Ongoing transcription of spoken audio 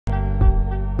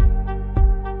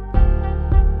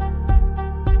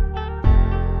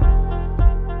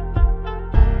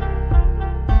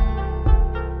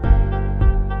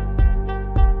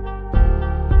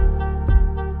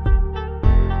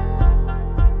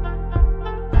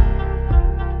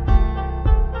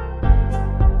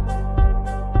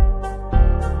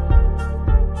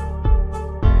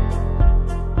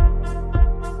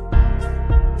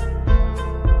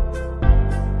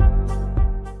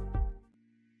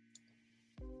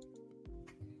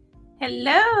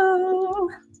Hello.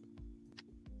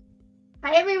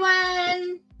 Hi,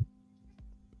 everyone.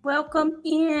 Welcome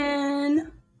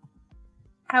in.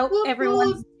 Hope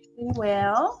everyone's doing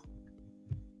well.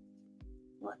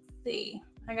 Let's see.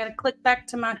 I got to click back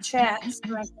to my chat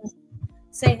so I can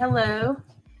say hello.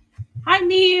 Hi,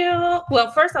 Neil.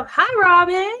 Well, first off, hi,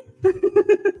 Robin.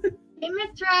 Hey,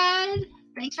 Miss Red.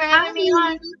 Thanks for having me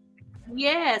on.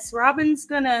 Yes, Robin's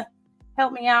going to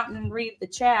help me out and read the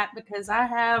chat because I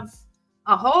have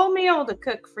a whole meal to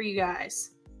cook for you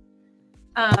guys.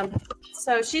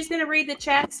 So she's going to read the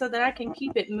chat so that I can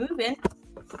keep it moving.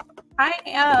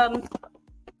 Hi,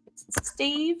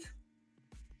 Steve.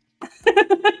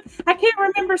 I can't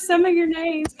remember some of your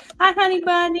names. Hi, Honey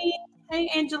Bunny. Hey,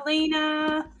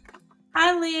 Angelina.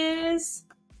 Hi, Liz.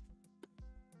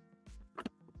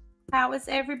 How is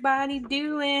everybody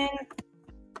doing?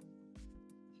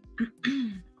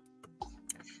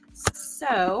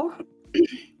 So,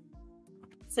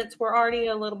 since we're already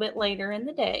a little bit later in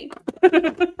the day.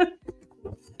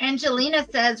 Angelina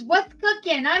says, what's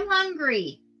cooking? I'm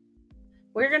hungry.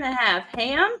 We're going to have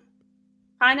ham,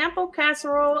 pineapple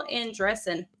casserole, and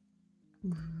dressing.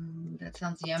 That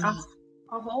sounds yummy.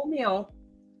 A whole meal.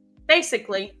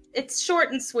 Basically, it's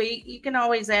short and sweet. You can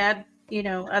always add,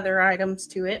 other items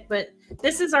to it. But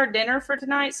this is our dinner for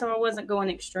tonight, so I wasn't going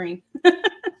extreme.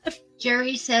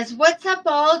 Jerry says, what's up,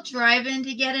 all? Driving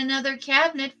to get another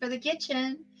cabinet for the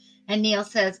kitchen. And Neil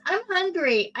says, I'm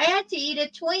hungry. I had to eat a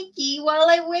Twinkie while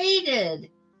I waited.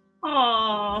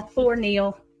 Aw, poor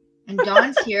Neil. And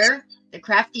Dawn's here, the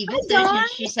crafty visage, and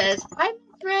she says, hi,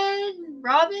 Fred,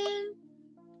 Robin.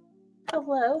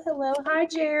 Hello. Hi,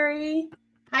 Jerry.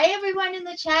 Hi, everyone in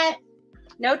the chat.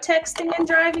 No texting and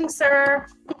driving, sir.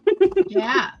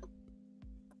 Yeah.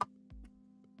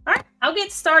 All right, I'll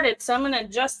get started. So I'm going to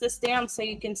adjust this down so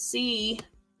you can see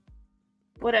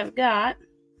what I've got.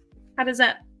 How does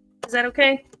that, is that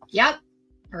okay? Yep.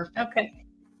 Perfect. Okay.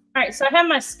 All right, so I have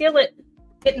my skillet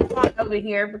getting hot over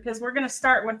here because we're going to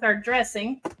start with our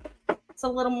dressing. It's a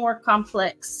little more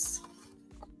complex.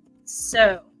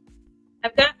 So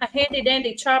I've got a handy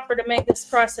dandy chopper to make this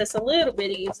process a little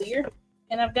bit easier.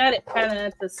 And I've got it kind of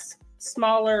at the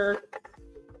smaller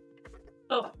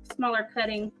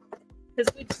cutting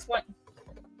because we just want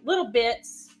little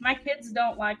bits. My kids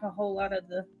don't like a whole lot of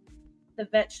the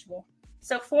vegetable.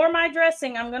 So for my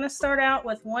dressing, I'm going to start out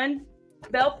with one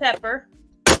bell pepper.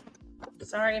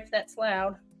 Sorry if that's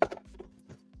loud.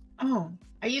 Oh,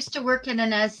 I used to work in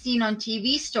an As Seen on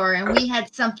TV store, and we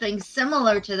had something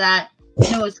similar to that.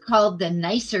 And it was called the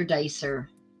Nicer Dicer.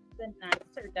 The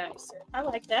Nicer Dicer. I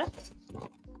like that.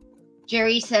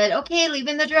 Jerry said, okay,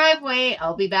 leaving the driveway.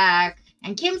 I'll be back.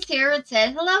 And Kim's here and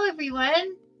said, hello,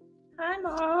 everyone. Hi,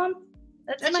 Mom.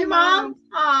 That's That's my your mom?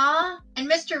 Aw. And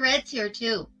Mr. Red's here,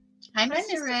 too. Hi,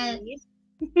 Mr. Red.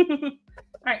 All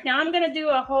right, now I'm going to do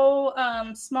a whole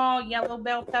small yellow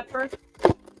bell pepper. Do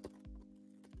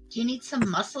you need some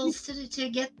muscles to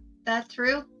get that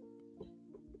through?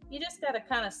 You just got to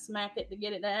kind of smack it to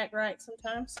get it to act right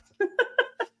sometimes.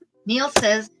 Neil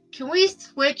says, can we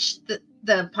switch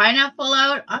the pineapple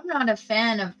out? I'm not a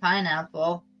fan of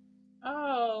pineapple.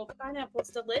 Oh, pineapple's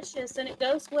delicious, and it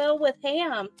goes well with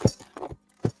ham.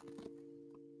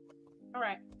 All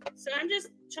right, so I'm just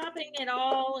chopping it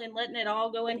all and letting it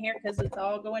all go in here because it's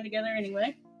all going together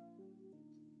anyway.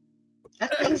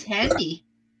 That thing's handy.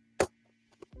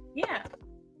 Yeah,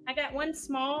 I got one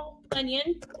small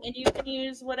onion, and you can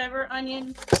use whatever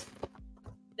onion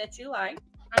that you like.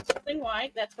 I'm using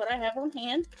white. That's what I have on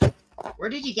hand. Where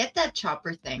did you get that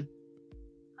chopper thing?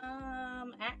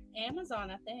 At Amazon,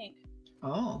 I think.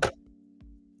 Oh.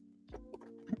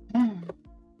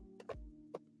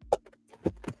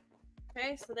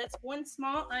 Okay, so that's one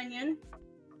small onion,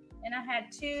 and I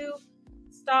had 2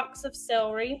 stalks of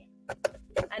celery.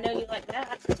 I know you like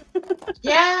that.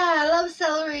 Yeah, I love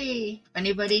celery. If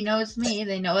anybody knows me,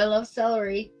 they know I love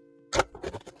celery.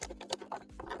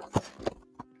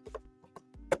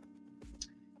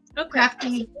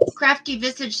 Okay. Crafty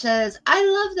Visage says, I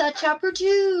love that chopper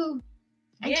too.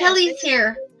 And yes, Kelly's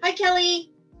here. Hi,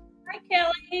 Kelly. Hi,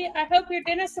 Kelly. I hope your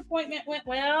dentist appointment went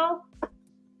well.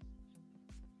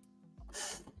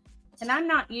 And I'm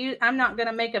not going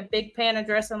to make a big pan of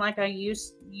dressing like I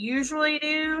usually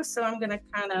do, so I'm going to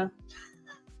kind of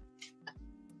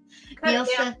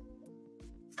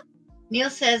Neil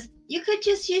says, you could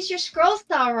just use your scroll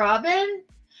saw, Robin.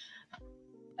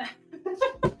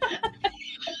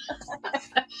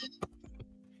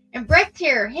 And Brett's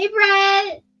here. Hey,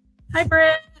 Brett. Hi,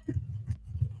 Brett.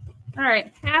 All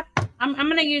right, I'm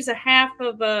going to use a half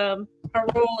of a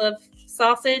roll of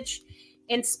sausage.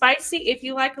 And spicy, if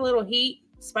you like a little heat,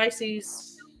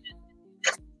 spicy's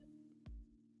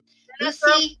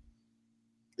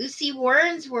Lucy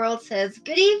Warren's World says,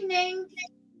 good evening.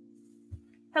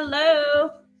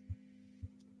 Hello.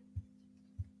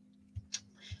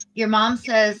 Your mom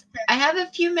says, I have a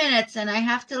few minutes and I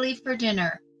have to leave for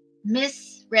dinner.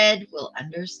 Miss Red will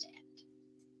understand.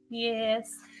 Yes.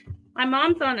 My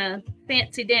mom's on a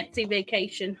fancy dancy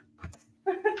vacation.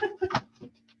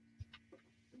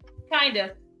 Kind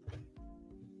of.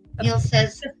 Neil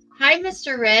says, hi,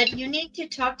 Mr. Red. You need to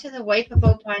talk to the wife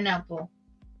about pineapple.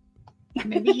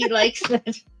 Maybe he likes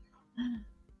it.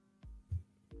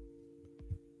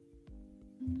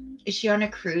 Is she on a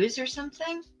cruise or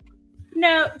something?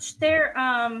 No, they're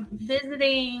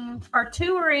visiting or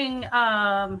touring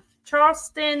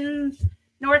Charleston,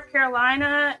 North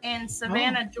Carolina, and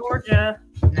Savannah, Georgia.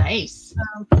 Nice.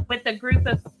 With a group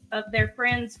of their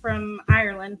friends from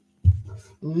Ireland.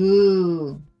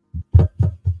 Ooh.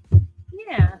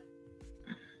 Yeah.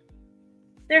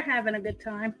 They're having a good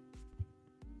time.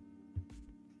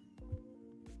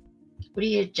 What are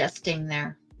you adjusting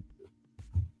there?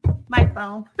 My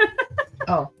phone.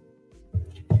 Oh.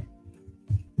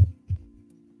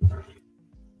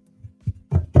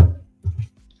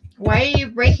 Why are you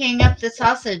breaking up the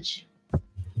sausage?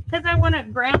 Because I want to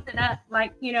ground it up,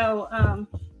 like,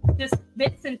 just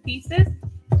bits and pieces.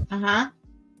 Uh-huh.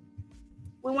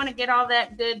 We want to get all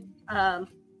that good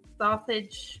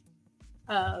sausage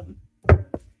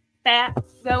fat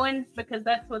going, because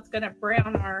that's what's going to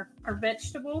brown our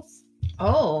vegetables.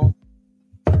 Oh.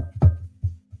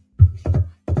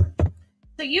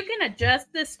 So you can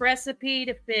adjust this recipe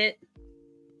to fit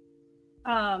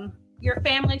your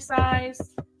family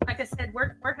size. Like I said,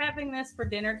 we're having this for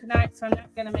dinner tonight, so I'm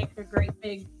not going to make a great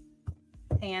big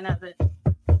pan of it.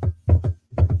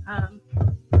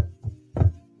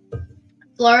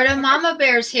 Florida Mama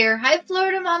Bear's here. Hi,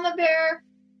 Florida Mama Bear.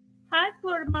 Hi,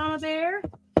 Florida Mama Bear.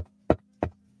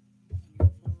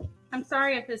 I'm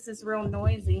sorry if this is real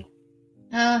noisy.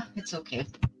 It's okay.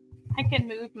 I can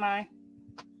move my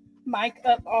mic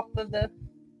up off of the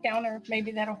counter.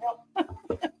 Maybe that'll help.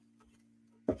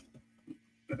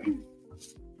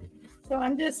 So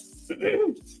I'm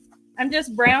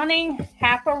just browning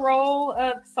half a roll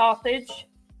of sausage.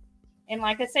 And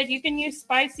like I said, you can use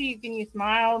spicy, you can use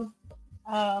mild.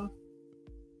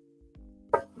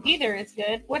 Either is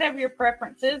good. Whatever your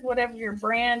preference is, whatever your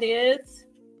brand is.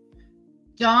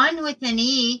 Dawn with an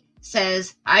E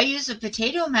says, I use a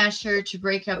potato masher to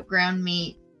break up ground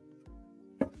meat.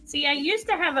 See, I used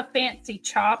to have a fancy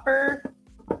chopper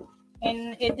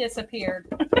and it disappeared.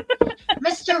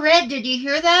 Mr. Red, did you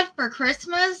hear that for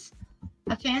Christmas?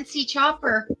 A fancy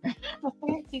chopper. A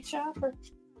fancy chopper.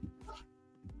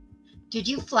 Did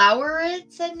you flour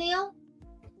it? Said Neil.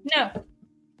 No.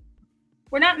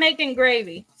 We're not making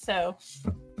gravy, so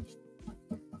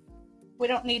we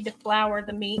don't need to flour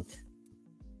the meat.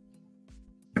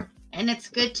 And it's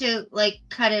good to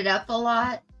cut it up a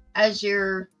lot as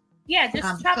you're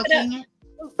just chop cooking it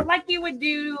up like you would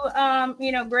do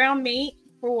ground meat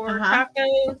for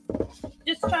tacos.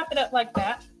 Just chop it up like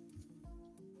that.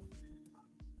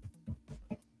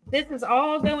 This is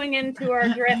all going into our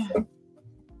dressing.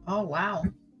 Oh, wow.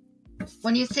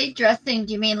 When you say dressing,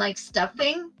 do you mean like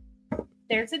stuffing?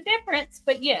 There's a difference,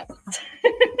 but yes.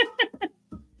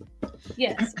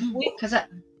 Yes.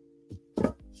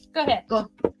 Go ahead. Well,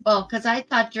 because I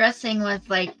thought dressing was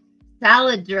like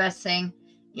salad dressing,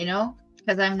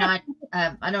 because I'm not,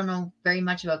 I don't know very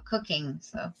much about cooking,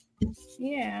 so.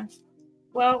 Yeah.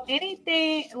 Well,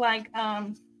 anything like,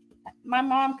 my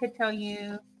mom could tell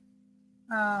you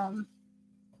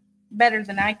better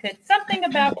than I could. Something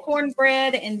about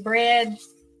cornbread and bread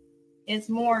is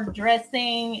more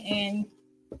dressing and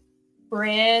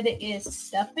bread is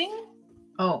stuffing.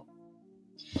 Oh.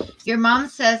 Your mom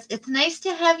says, it's nice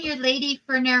to have your lady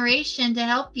for narration to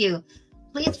help you.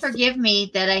 Please forgive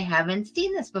me that I haven't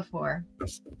seen this before.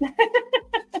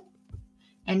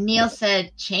 And Neil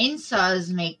said,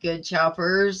 chainsaws make good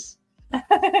choppers.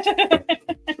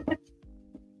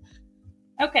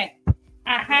 Okay.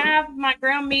 I have my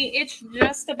ground meat. It's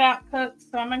just about cooked.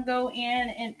 So I'm going to go in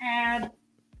and add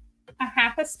a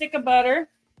half a stick of butter.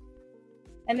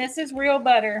 And this is real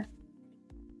butter,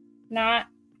 not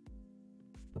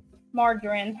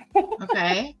margarine.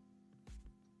 Okay.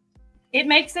 It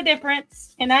makes a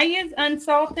difference. And I use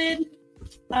unsalted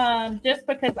just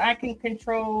because I can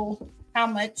control how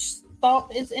much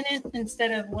salt is in it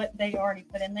instead of what they already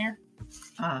put in there.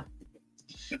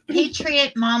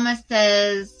 Patriot Mama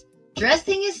says,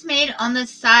 dressing is made on the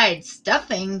side.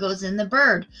 Stuffing goes in the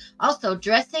bird. Also,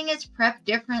 dressing is prepped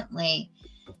differently.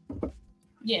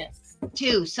 Yes.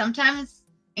 Too. Sometimes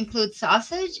include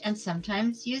sausage and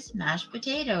sometimes use mashed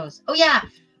potatoes. Oh, yeah.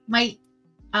 My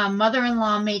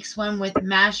mother-in-law makes one with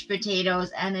mashed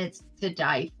potatoes, and it's to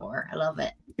die for. I love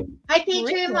it. Hi, Patriot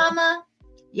Really? Mama.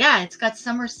 Yeah, it's got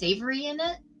summer savory in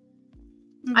it.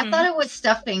 I thought it was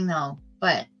stuffing though,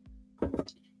 but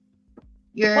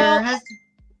your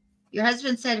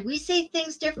husband said we say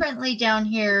things differently down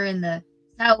here in the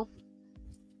South.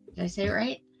 Did I say it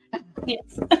right?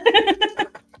 Yes.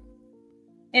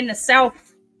 In the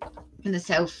South. In the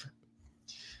South.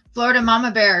 Florida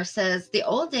Mama Bear says, the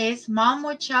old days, Mom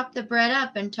would chop the bread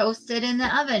up and toast it in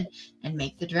the oven and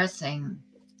make the dressing.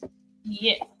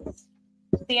 Yes.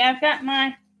 See, I've got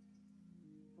my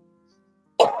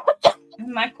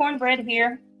cornbread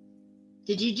here.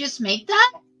 Did you just make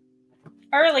that?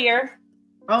 Earlier.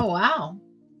 Oh, wow.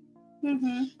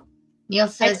 Mm-hmm. Neil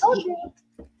says, I told you.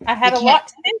 I had a lot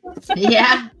to do.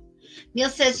 Yeah. Neil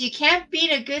says, you can't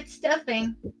beat a good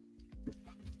stuffing.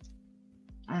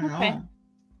 I don't know.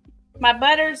 My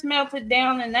butter's melted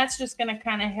down, and that's just going to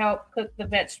kind of help cook the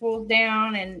vegetables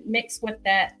down and mix with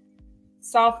that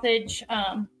sausage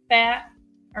fat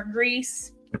or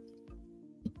grease.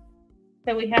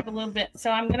 So we have a little bit.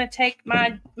 So I'm going to take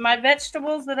my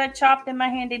vegetables that I chopped in my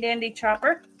handy dandy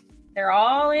chopper. They're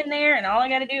all in there, and all I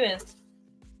got to do is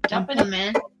dump them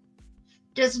in.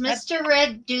 Does Mr.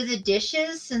 Red do the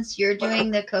dishes since you're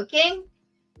doing the cooking?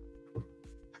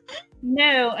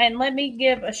 No, and let me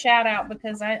give a shout out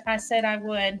because I said I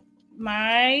would.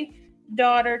 My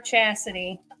daughter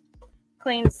Chastity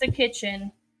cleans the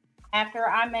kitchen after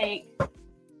I make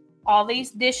all these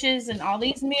dishes and all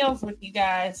these meals with you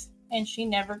guys, and she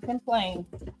never complains.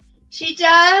 She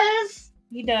does?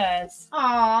 She does.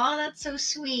 Aw, that's so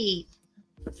sweet.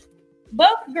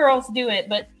 Both girls do it,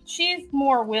 but she's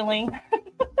more willing.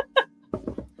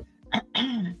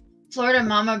 Florida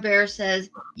Mama Bear says,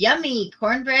 yummy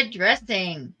cornbread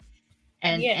dressing.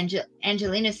 And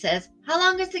Angelina says, how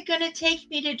long is it going to take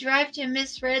me to drive to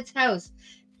Miss Red's house?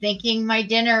 Thinking my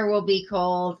dinner will be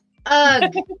cold.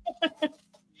 Ugh.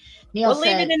 Neil We'll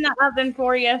leave it in the oven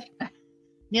for you.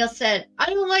 Neil said, I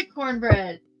don't like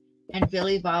cornbread. And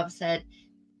Billy Bob said,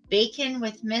 bacon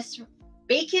with Miss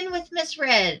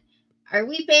Red. Are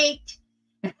we baked?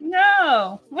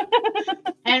 No.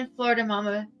 And Florida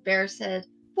Mama Bear said,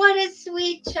 what a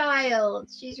sweet child.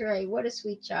 She's right. What a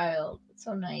sweet child. It's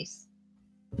so nice.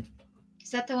 Is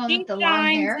that the one with the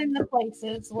long hair? In the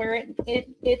places where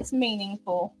it's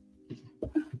meaningful.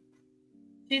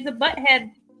 She's a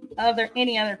butthead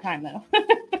any other time though.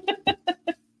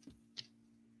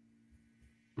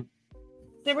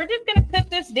 So we're just gonna cook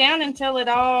this down until it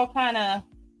all kind of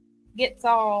gets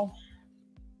all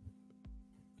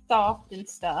soft and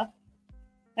stuff.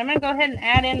 I'm gonna go ahead and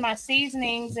add in my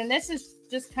seasonings, and this is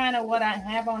just kind of what I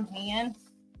have on hand.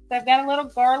 So I've got a little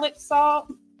garlic salt,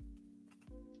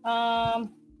 half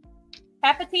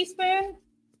a teaspoon.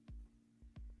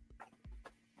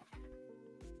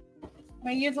 I'm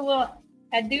gonna use a little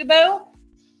adobo,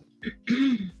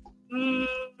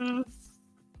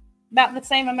 about the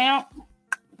same amount.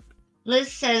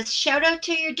 Liz says, shout out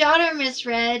to your daughter, Miss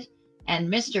Red.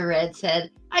 And Mr. Red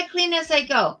said, I clean as I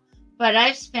go, but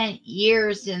I've spent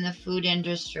years in the food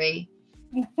industry.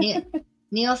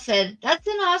 Neil said, that's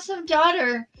an awesome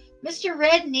daughter. Mr.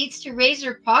 Red needs to raise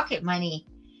her pocket money.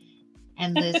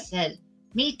 And Liz said,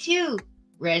 me too,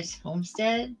 Red's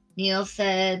homestead. Neil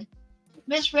said,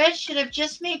 Miss Red should have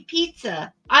just made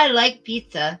pizza. I like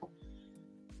pizza.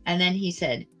 And then he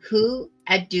said, who?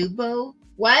 Adobo?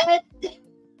 What?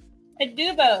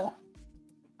 Adobo.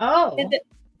 Oh.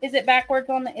 Is it backwards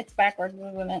on the? It's backwards,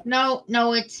 isn't it? No,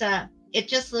 it's it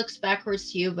just looks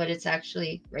backwards to you, but it's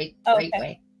actually right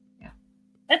way. Yeah.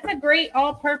 That's a great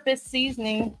all-purpose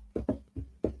seasoning.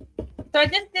 So I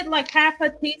just did like half a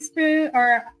teaspoon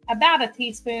or about a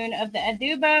teaspoon of the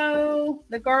adobo,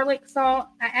 the garlic salt.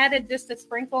 I added just a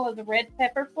sprinkle of the red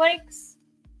pepper flakes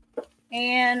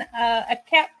and a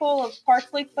capful of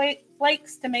parsley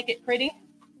flakes to make it pretty.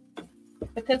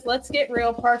 Because let's get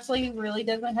real, parsley really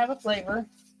doesn't have a flavor.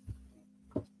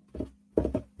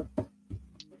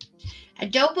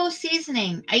 Adobo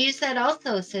seasoning. I use that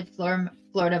also, said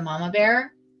Florida Mama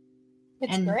Bear.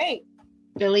 It's great.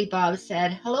 Billy Bob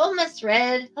said, hello, Miss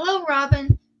Red. Hello,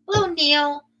 Robin. Hello,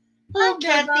 Neil. Hello,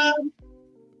 Kathy.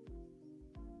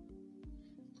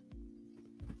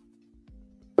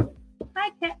 Hi,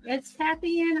 Kat. Is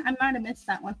Kathy in? I might have missed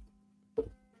that one.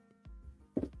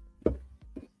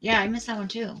 Yeah, I missed that one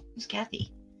too. Who's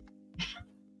Kathy?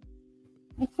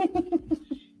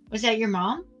 Was that your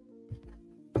mom?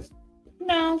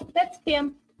 No, that's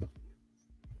Kim.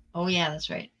 Oh, yeah, that's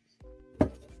right.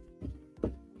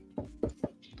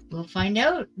 We'll find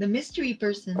out. The mystery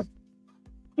person.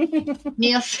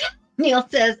 Neil Neil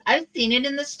says, I've seen it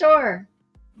in the store.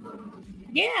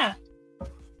 Yeah.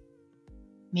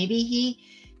 Maybe he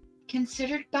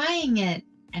considered buying it.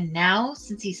 And now,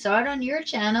 since he saw it on your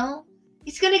channel,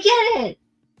 he's going to get it.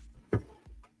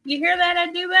 You hear that,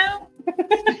 Adubo?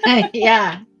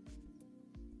 Yeah.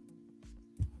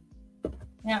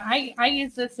 Yeah, I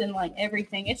use this in like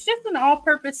everything. It's just an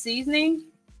all-purpose seasoning,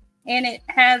 and it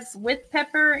has with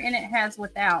pepper and it has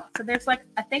without. So there's like,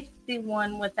 I think the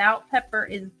one without pepper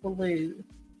is blue.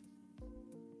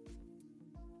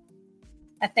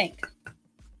 I think.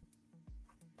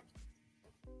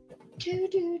 Do,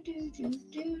 do, do, do,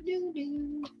 do, do,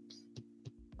 do.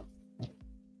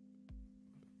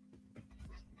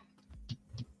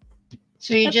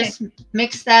 So you just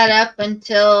mix that up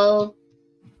until,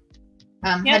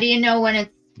 Yep. How do you know when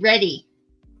it's ready?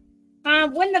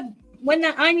 When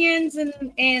the onions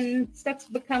and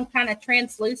stuff become kind of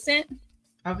translucent.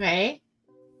 Okay.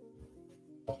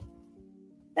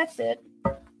 That's it.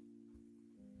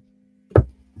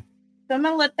 So I'm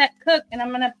going to let that cook, and I'm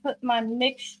going to put my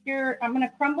mixture. I'm going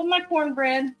to crumble my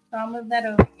cornbread. So I'll move that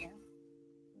over here.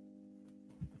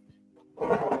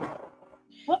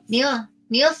 Whoops.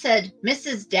 Neil said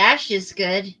Mrs. Dash is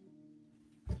good.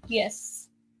 Yes.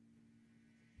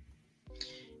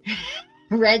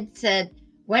 Red said,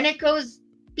 when it goes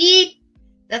beep,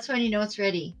 that's when you know it's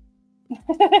ready.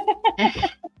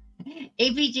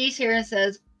 ABG's here and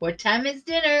says, what time is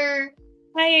dinner?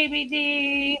 Hi,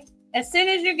 ABD. As soon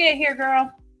as you get here, girl.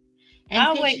 And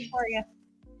I'll wait for you.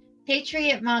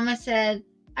 Patriot Mama said,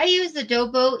 I use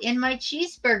adobo in my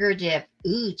cheeseburger dip.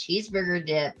 Ooh, cheeseburger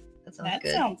dip. That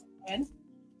sounds good.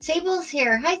 Sable's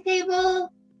here. Hi, Sable.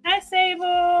 Hi,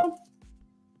 Sable.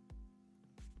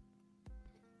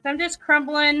 So I'm just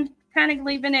crumbling, kind of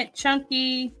leaving it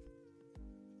chunky.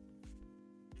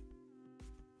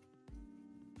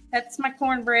 That's my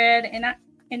cornbread, and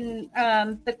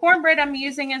the cornbread I'm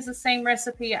using is the same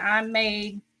recipe I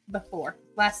made before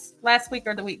last week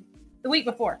or the week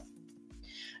before.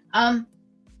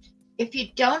 If you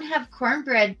don't have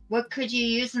cornbread, what could you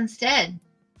use instead?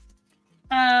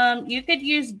 You could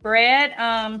use bread,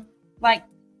 like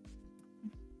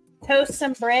toast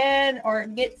some bread or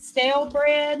get stale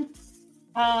bread.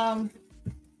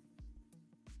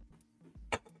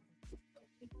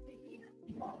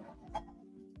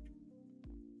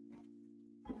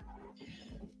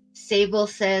 Sable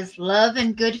says, love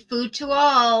and good food to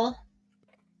all.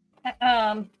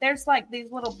 There's like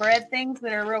these little bread things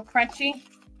that are real crunchy.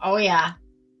 Oh, yeah.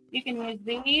 You can use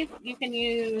these. You can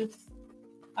use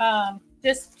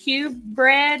just cube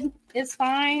bread is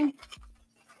fine.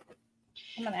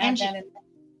 I'm going to add that in.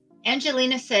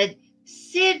 Angelina said,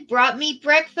 Sid brought me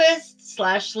breakfast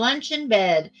 / lunch in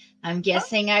bed. I'm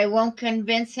guessing I won't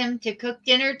convince him to cook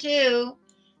dinner too.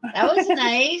 That was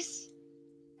nice.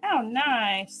 Oh,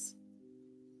 nice.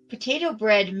 Potato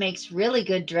bread makes really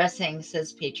good dressing,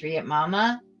 says Patriot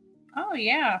Mama. Oh,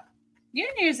 yeah. You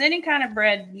can use any kind of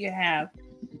bread you have.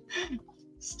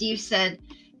 Steve said,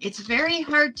 it's very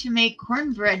hard to make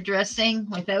cornbread dressing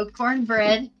without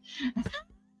cornbread.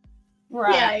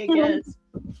 Right. Yeah, I guess.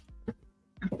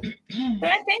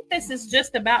 But I think this is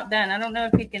just about done. I don't know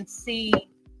if you can see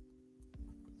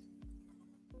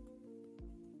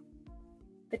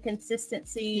the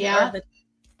consistency. Yeah.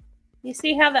 You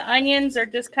see how the onions are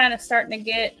just kind of starting to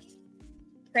get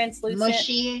translucent?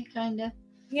 Mushy, kind of.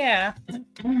 Yeah.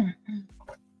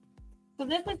 So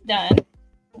this is done.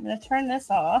 I'm going to turn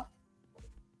this off.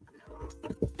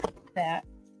 That.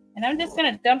 And I'm just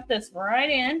going to dump this right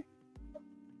in.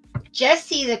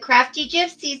 Jessie, the crafty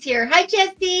gypsy's here. Hi,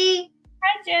 Jessie.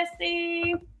 Hi,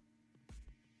 Jessie.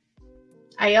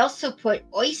 I also put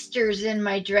oysters in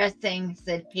my dressing,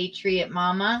 said Patriot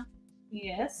Mama.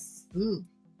 Yes. Ooh.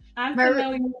 I'm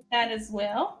familiar with that as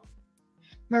well.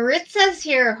 Maritza's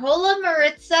here. Hola,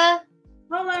 Maritza.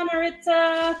 Hola,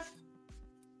 Maritza.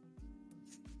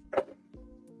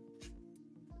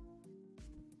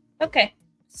 Okay,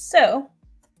 so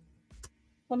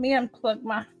let me unplug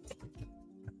my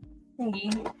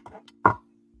thingy.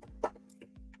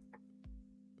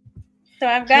 So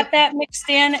I've got that mixed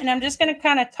in, and I'm just going to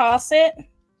kind of toss it.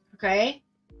 Okay.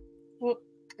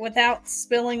 Without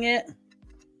spilling it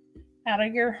out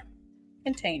of your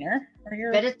container. Or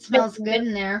your Bet it smells good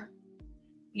in there.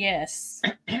 Yes.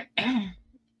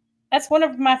 That's one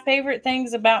of my favorite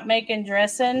things about making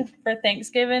dressing for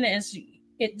Thanksgiving is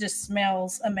it just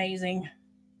smells amazing.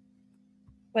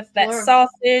 With that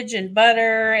sausage and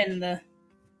butter and the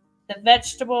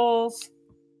vegetables.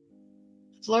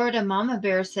 Florida Mama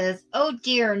Bear says, oh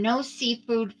dear, no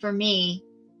seafood for me.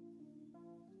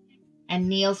 And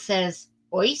Neil says,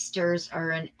 oysters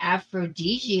are an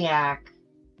aphrodisiac.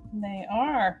 They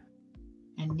are.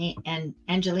 And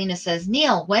Angelina says,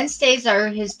 Neil, Wednesdays are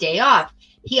his day off.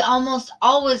 He almost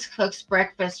always cooks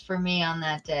breakfast for me on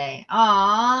that day.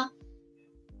 Aw.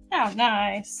 How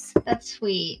nice. That's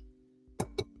sweet.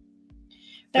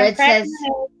 Don't Red crack says,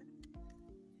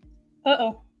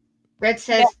 uh-oh. Red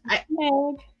says,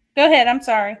 Go ahead. I'm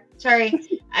sorry. Sorry.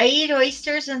 I eat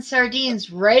oysters and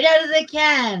sardines right out of the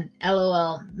can.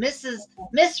 LOL.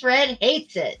 Miss Red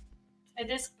hates it.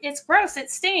 It's gross.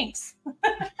 It stinks.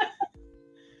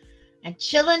 And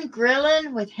Chillin'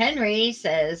 Grillin' with Henry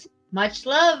says, much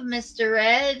love, Mr.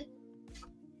 Red.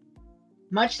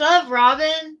 Much love,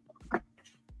 Robin.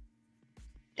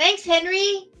 Thanks,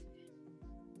 Henry.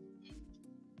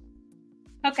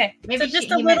 Okay. Maybe so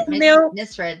just a little milk.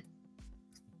 Miss Red.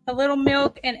 A little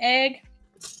milk and egg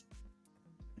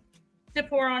to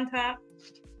pour on top.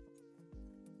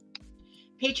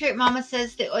 Patriot Mama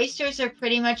says the oysters are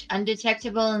pretty much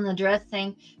undetectable in the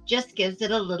dressing. Just gives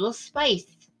it a little spice.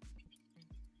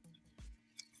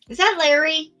 Is that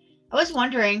Larry? I was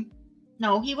wondering.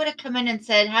 No, he would have come in and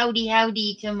said, howdy,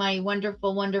 howdy to my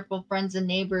wonderful, wonderful friends and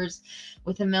neighbors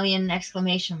with a million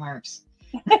exclamation marks.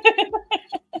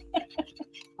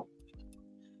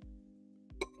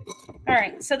 All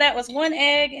right, so that was 1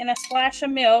 egg and a splash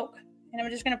of milk, and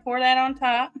I'm just going to pour that on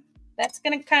top. That's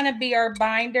going to kind of be our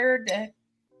binder to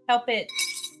help it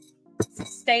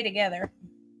stay together.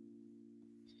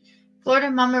 Florida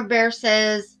Mama Bear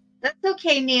says, that's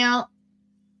okay, Neil.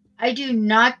 I do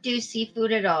not do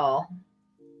seafood at all.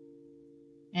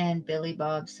 And Billy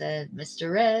Bob said,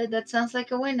 Mr. Red, that sounds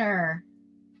like a winner.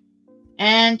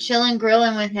 And Chillin'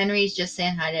 Grillin' with Henry's just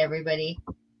saying hi to everybody.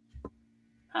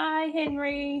 Hi,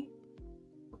 Henry.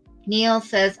 Neil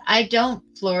says, I don't,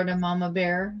 Florida Mama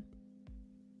Bear.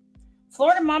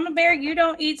 Florida Mama Bear, you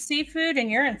don't eat seafood and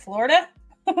you're in Florida?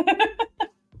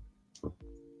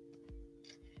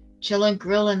 Chillin'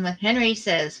 Grillin' with Henry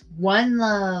says, one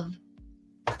love.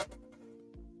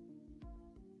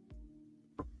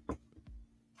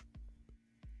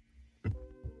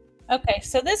 Okay,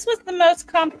 so this was the most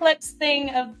complex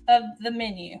thing of the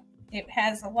menu. It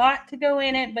has a lot to go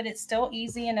in it, but it's still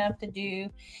easy enough to do.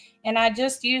 And I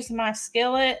just used my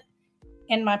skillet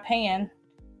and my pan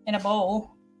in a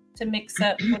bowl to mix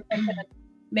up.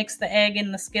 Mix the egg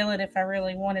in the skillet if I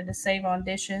really wanted to save on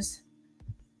dishes.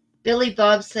 Billy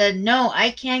Bob said, no, I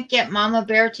can't get Mama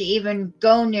Bear to even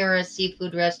go near a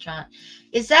seafood restaurant.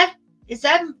 Is that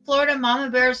Florida Mama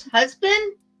Bear's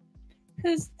husband?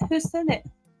 Who said it?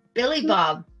 Billy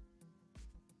Bob.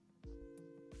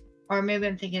 Or maybe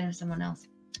I'm thinking of someone else.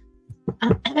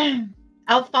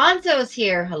 Alfonso's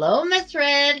here. Hello, Miss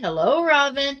Red. Hello,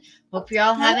 Robin. Hope you're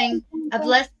all having a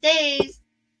blessed days.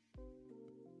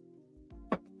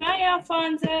 Hi,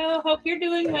 Alfonso. Hope you're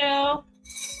doing well.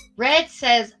 Red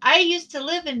says, I used to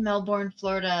live in Melbourne,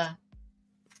 Florida.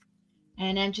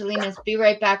 And Angelina's be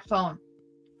right back phone.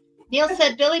 Neil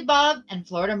said Billy Bob and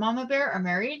Florida Mama Bear are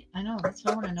married. I know. That's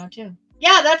what I want to know, too.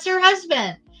 Yeah, that's her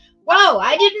husband. Whoa,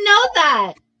 I didn't know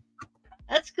that.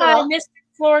 That's cool. Hi, Mr.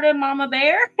 Florida Mama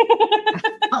Bear.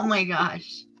 Oh, my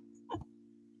gosh.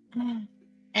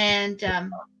 And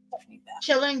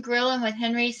Chillin' Grillin' with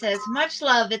Henry says, much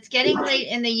love. It's getting late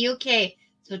in the UK,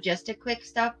 so just a quick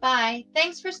stop by.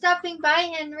 Thanks for stopping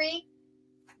by, Henry.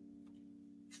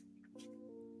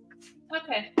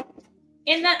 Okay.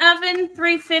 In the oven,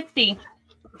 350.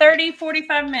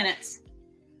 45 minutes.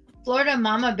 Florida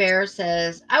Mama Bear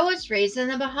says, I was raised in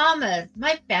the Bahamas.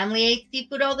 My family ate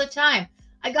seafood all the time.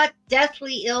 I got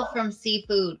deathly ill from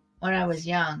seafood when I was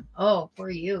young. Oh,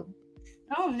 poor you.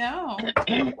 Oh, no.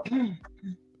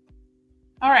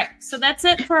 All right. So that's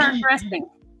it for our dressing.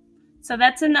 So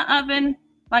that's in the oven,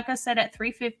 like I said, at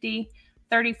 350,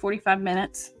 45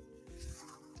 minutes.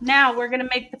 Now we're going to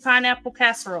make the pineapple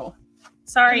casserole.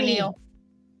 Sorry, Neil.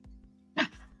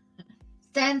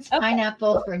 Stands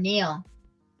pineapple for Neil.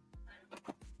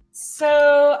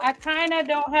 So I kind of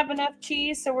don't have enough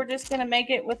cheese, so we're just going to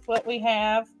make it with what we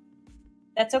have.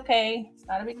 That's okay. It's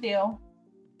not a big deal.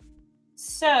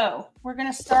 So we're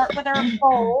going to start with our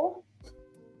bowl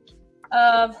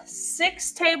of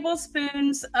 6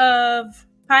 tablespoons of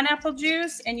pineapple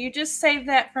juice, and you just save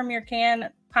that from your canned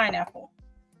pineapple.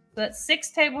 So that's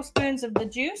 6 tablespoons of the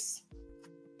juice.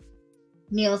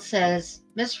 Neil says,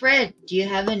 Miss Red, do you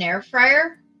have an air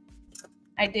fryer?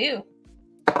 I do.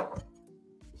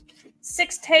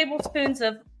 6 tablespoons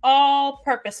of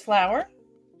all-purpose flour.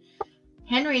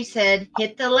 Henry said,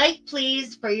 hit the like,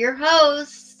 please, for your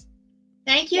host.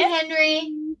 Thank you, yes.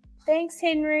 Henry. Thanks,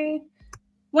 Henry.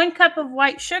 1 cup of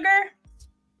white sugar.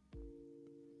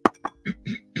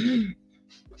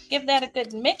 Give that a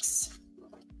good mix.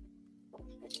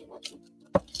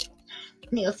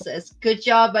 Neil says, good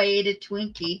job, I ate a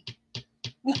Twinkie.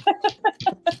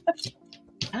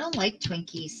 I don't like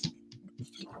Twinkies.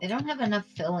 They don't have enough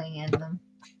filling in them.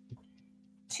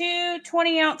 2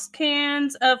 20-ounce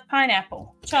cans of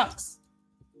pineapple chunks.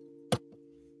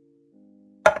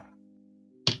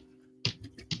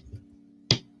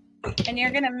 And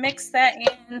you're going to mix that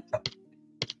in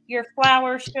your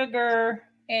flour, sugar,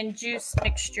 and juice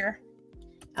mixture.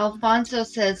 Alfonso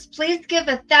says, please give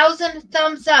 1,000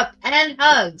 thumbs up and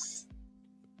hugs.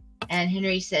 And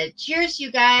Henry said, cheers,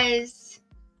 you guys.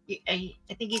 I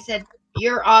think he said,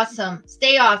 you're awesome.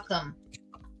 Stay awesome.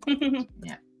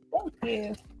 Yeah. Thank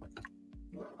you.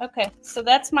 Okay, so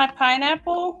that's my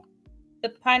pineapple, the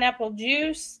pineapple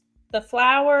juice, the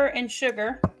flour, and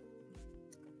sugar.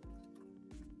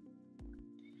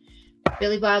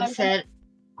 Billy Bob said,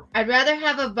 I'd rather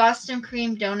have a Boston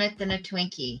cream donut than a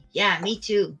Twinkie. Yeah, me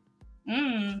too.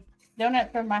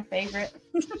 Donuts are my favorite.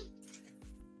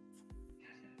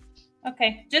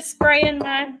 Okay, just spray in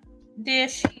my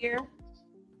dish here.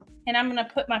 And I'm going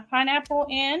to put my pineapple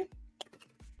in.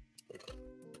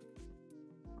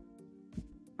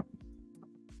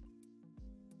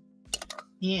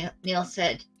 Yeah, Neil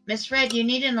said, Miss Red, you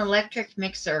need an electric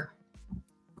mixer.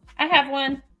 I have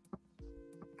one.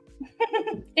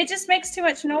 It just makes too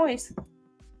much noise.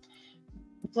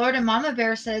 Florida Mama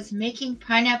Bear says, making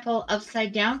pineapple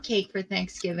upside down cake for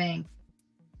Thanksgiving.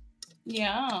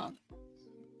 Yeah.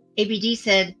 ABD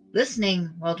said, listening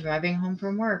while driving home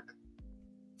from work.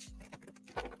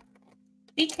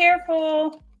 Be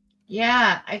careful.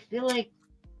 Yeah, I feel like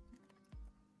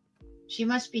she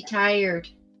must be tired.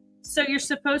 So you're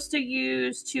supposed to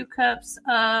use 2 cups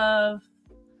of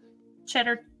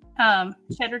cheddar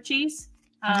cheese.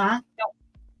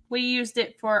 We used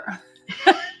it for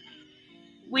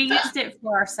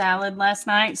our salad last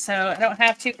night, so I don't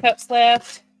have 2 cups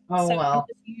left. Oh, so well. I'm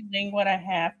just using what I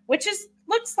have, which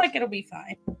looks like it'll be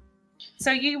fine.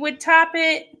 So you would top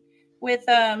it with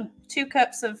 2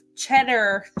 cups of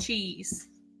cheddar cheese.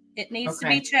 It needs to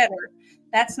be cheddar.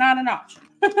 That's not an option.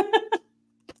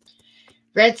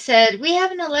 Red said, we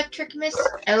have an electronic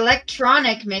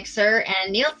mixer,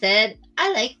 and Neil said, I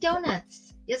like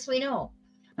donuts. Yes, we know.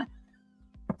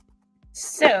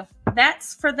 So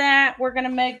that's for that. We're going to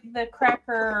make the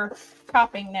cracker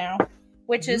topping now,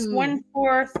 which is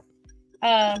 1/4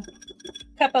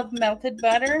 cup of melted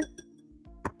butter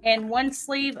and 1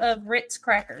 sleeve of Ritz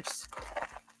crackers.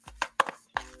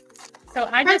 So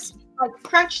I just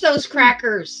crunch those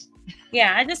crackers.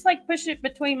 Yeah, I just like push it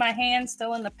between my hands,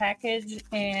 still in the package,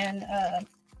 and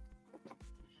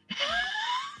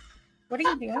what are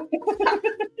you doing?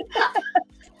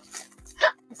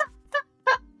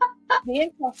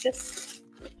 Being cautious.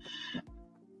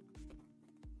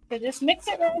 So just mix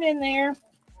it right in there.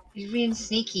 He's being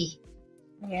sneaky.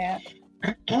 Yeah.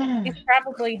 He's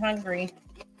probably hungry.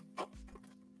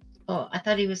 Oh, I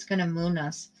thought he was going to moon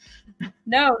us.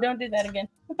 No, don't do that again.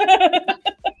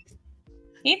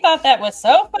 He thought that was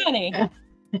so funny.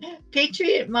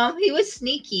 Patriot Mom, he was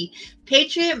sneaky.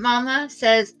 Patriot Mama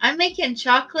says, I'm making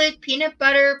chocolate, peanut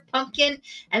butter, pumpkin,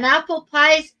 and apple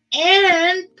pies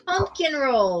and pumpkin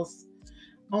rolls.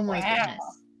 Oh my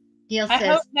goodness. Neil says, I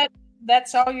hope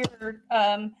that's all you're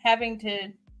having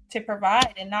to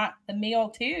provide and not the meal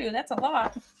too. That's a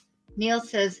lot. Neil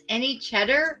says, any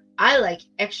cheddar? I like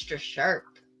extra sharp.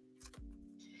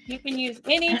 You can use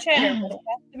any cheddar, but it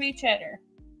has to be cheddar.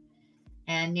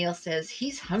 And Neil says,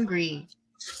 he's hungry.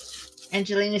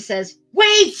 Angelina says,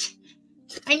 wait!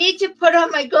 I need to put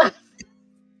on my gloves.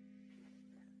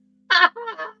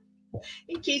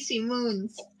 In case he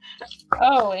moons.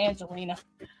 Oh, Angelina.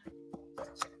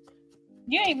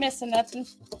 You ain't missing nothing.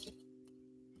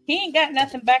 He ain't got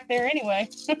nothing back there anyway.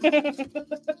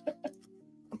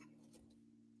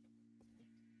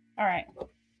 All right.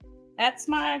 That's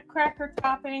my cracker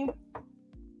topping.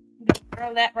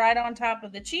 Throw that right on top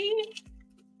of the cheese.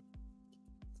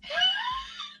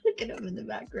 Look at him in the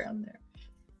background there.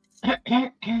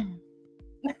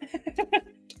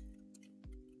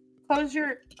 Close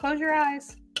your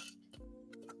eyes.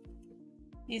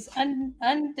 He's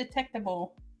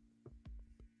undetectable.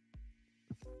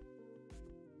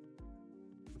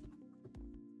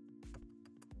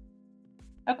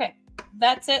 Okay,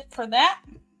 that's it for that.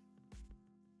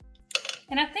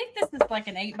 And I think this is like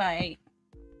an 8x8.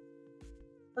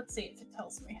 Let's see if it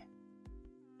tells me.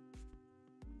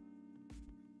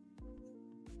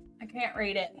 I can't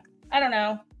read it. I don't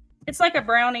know. It's like a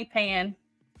brownie pan.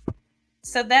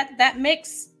 So that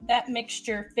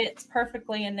mixture fits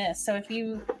perfectly in this. So if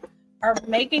you are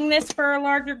making this for a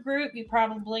larger group, you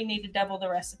probably need to double the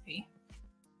recipe.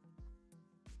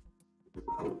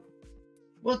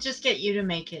 We'll just get you to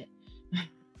make it.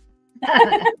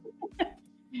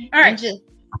 All right. Same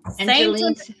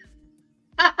temperature,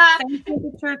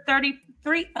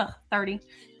 350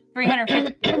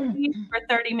 for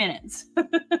 30 minutes.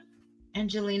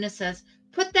 Angelina says,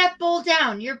 put that bowl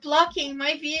down. You're blocking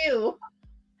my view.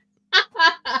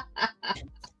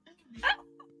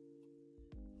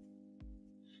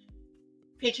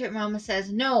 Patriot Mama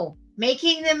says, no,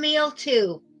 making the meal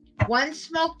too. 1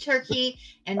 smoked turkey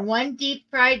and 1 deep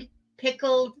fried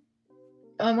pickled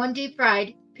and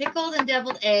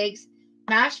deviled eggs,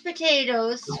 mashed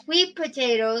potatoes, sweet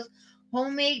potatoes,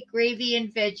 homemade gravy,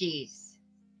 and veggies.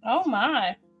 Oh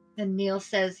my. And Neil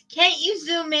says, can't you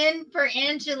zoom in for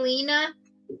Angelina?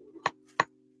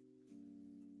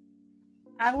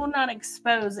 I will not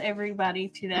expose everybody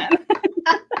to that.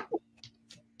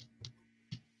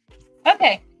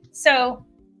 Okay, so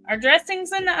our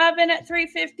dressing's in the oven at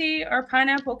 350. Our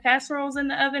pineapple casserole's in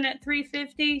the oven at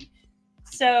 350.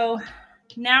 So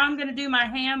now I'm going to do my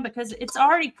ham because it's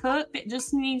already cooked. It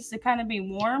just needs to kind of be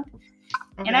warm.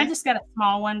 Okay. And I just got a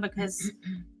small one because,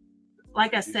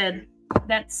 like I said,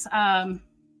 that's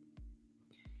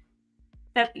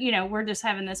we're just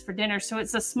having this for dinner. So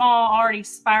it's a small, already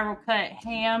spiral cut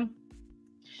ham.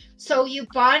 So you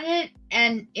bought it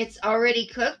and it's already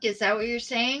cooked? Is that what you're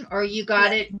saying? Or you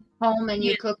got it home and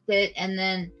you cooked it and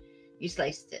then you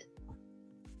sliced it?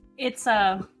 It's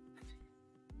hold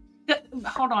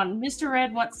on. Mr.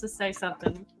 Red wants to say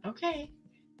something. Okay.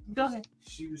 Go ahead.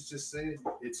 She was just saying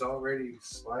it's already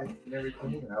sliced and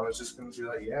everything. And I was just going to be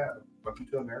like, yeah, welcome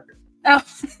to America. Oh,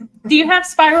 do you have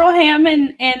spiral ham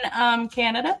in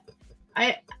Canada?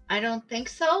 I don't think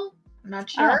so. I'm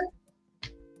not sure. Oh.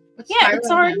 Yeah, it's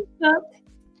already cooked,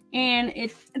 and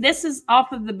this is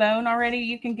off of the bone already.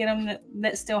 You can get them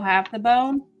that still have the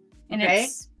bone, and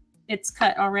it's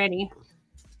cut already.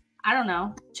 I don't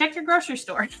know. Check your grocery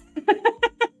store.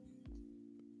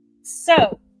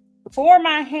 So, for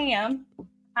my ham,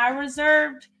 I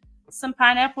reserved some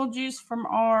pineapple juice from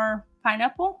our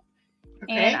pineapple,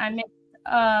 and I mixed.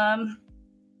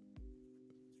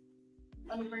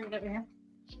 Let me bring it over here.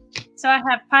 So I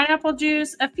have pineapple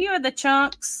juice, a few of the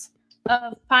chunks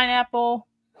of pineapple,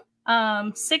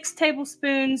 6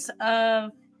 tablespoons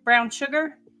of brown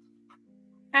sugar,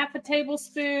 half a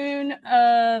tablespoon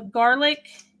of garlic,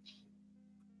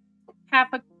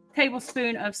 half a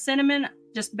tablespoon of cinnamon.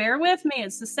 Just bear with me.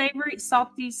 It's the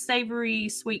salty, savory,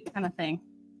 sweet kind of thing.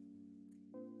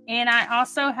 And I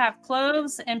also have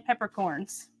cloves and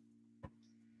peppercorns.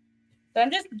 So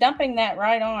I'm just dumping that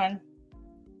right on.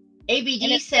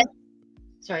 ABD said,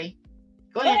 sorry,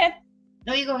 go ahead.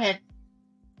 No, you go ahead.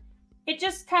 It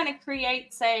just kind of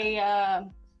creates a,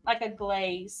 like a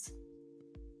glaze.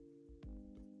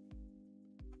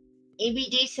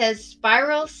 ABD says,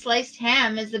 spiral sliced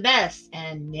ham is the best.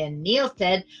 And then Neil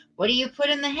said, what do you put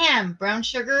in the ham? Brown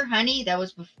sugar, honey? That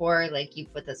was before, like, you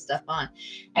put the stuff on.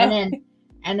 And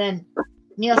then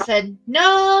Neil said,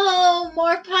 no,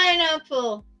 more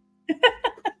pineapple.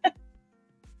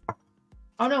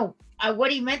 Oh, no.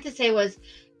 What he meant to say was,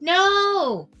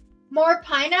 no, more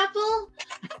pineapple?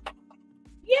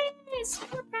 Yes,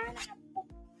 more pineapple.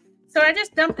 So I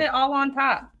just dumped it all on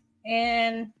top.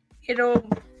 And it'll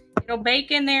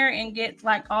bake in there and get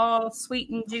like all sweet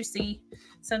and juicy.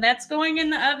 So that's going in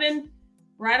the oven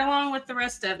right along with the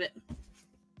rest of it.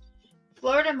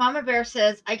 Florida Mama Bear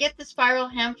says, I get the spiral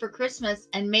ham for Christmas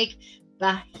and make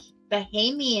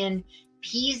Bahamian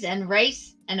peas and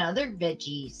rice and other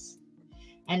veggies.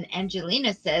 And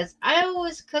Angelina says, I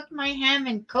always cook my ham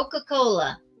in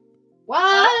Coca-Cola. What?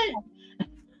 Oh.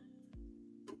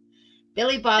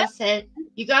 Billy Bob said,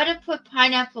 you got to put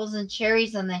pineapples and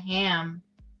cherries on the ham.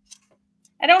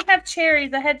 I don't have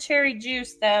cherries. I had cherry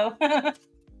juice, though. I'm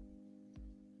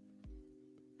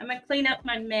going to clean up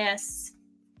my mess.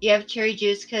 You have cherry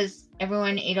juice because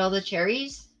everyone ate all the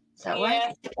cherries? Is that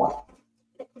why?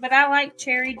 But I like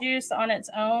cherry juice on its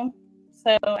own,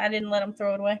 so I didn't let them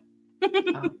throw it away.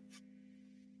 Oh.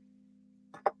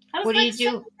 What do you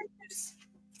do?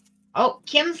 Oh,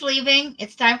 Kim's leaving.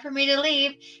 It's time for me to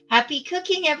leave. Happy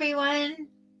cooking, everyone.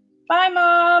 Bye,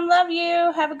 Mom. Love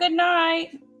you. Have a good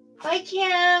night. Bye,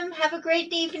 Kim. Have a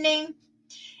great evening.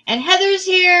 And Heather's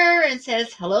here and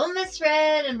says, hello, Miss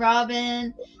Red and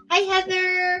Robin. Hi,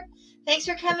 Heather. Thanks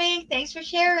for coming. Thanks for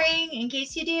sharing, in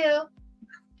case you do.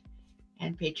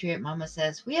 And Patriot Mama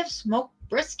says, we have smoked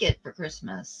brisket for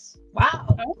Christmas.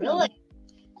 Wow, really?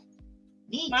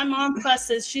 Neat. My mom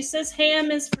fusses. She says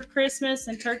ham is for Christmas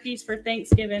and turkey's for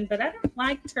Thanksgiving, but I don't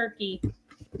like turkey.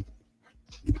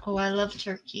 Oh, I love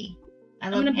turkey. I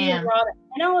love ham.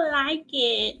 I don't like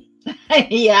it.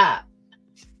 Yeah.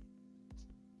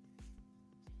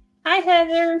 Hi,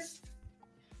 Heather.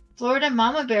 Florida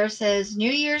Mama Bear says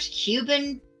New Year's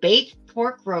Cuban baked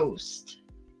pork roast.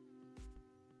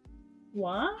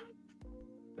 What?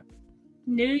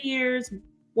 New Year's,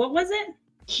 what was it?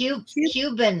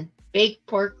 Cuban baked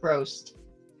pork roast.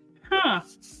 Huh.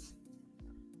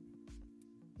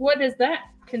 What does that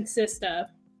consist of?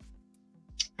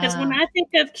 Because when I think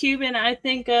of Cuban, I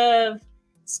think of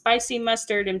spicy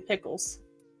mustard and pickles.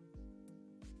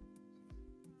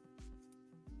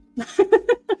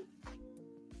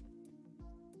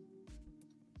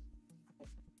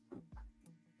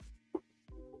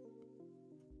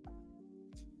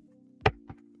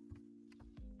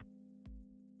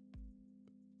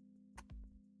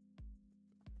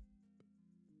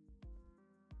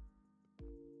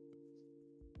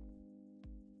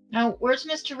 Now, where's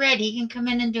Mr. Red? He can come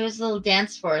in and do his little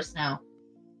dance for us now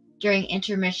during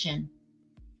intermission.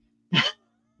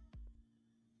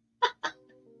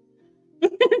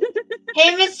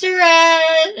 Hey, Mr.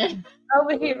 Red!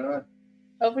 Over here.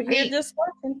 Over here just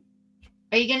watching.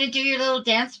 Are you going to do your little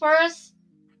dance for us?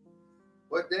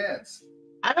 What dance?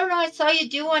 I don't know. I saw you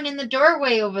do one in the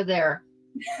doorway over there.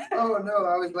 Oh, no.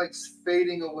 I was like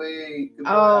fading away.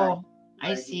 Goodbye. Oh,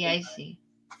 I see.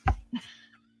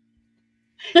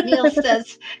 Neil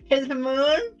says, is the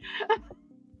moon?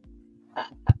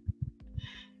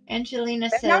 Angelina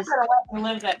says, I'm not going to let me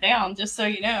live that down, just so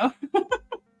you know.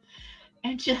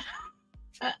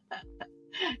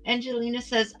 Angelina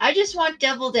says, I just want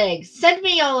deviled eggs. Send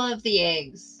me all of the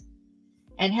eggs.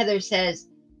 And Heather says,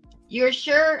 you're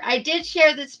sure? I did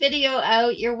share this video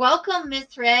out. You're welcome,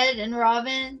 Miss Red and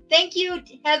Robin. Thank you,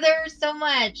 Heather, so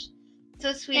much.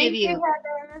 So sweet of you. Thank you,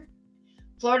 Heather.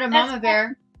 Florida Mama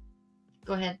Bear.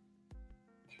 Go ahead.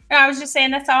 I was just saying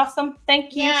that's awesome.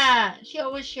 Thank you. Yeah, she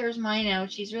always shares mine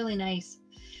out. She's really nice.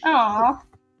 Aw.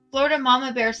 Florida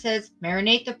Mama Bear says,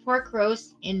 marinate the pork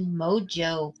roast in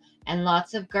mojo and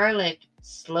lots of garlic.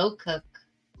 Slow cook.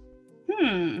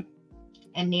 And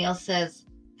Neil says,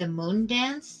 the moon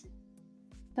dance?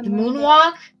 The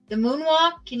moonwalk? The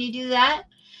moonwalk? Can you do that?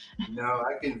 No,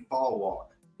 I can fall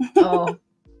walk. Oh.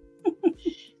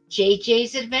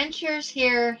 JJ's Adventures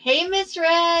here. Hey, Miss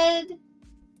Red.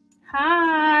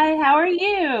 Hi, how are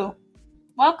you?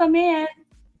 Welcome in.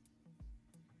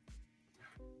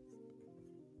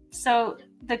 So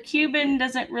the Cuban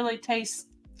doesn't really taste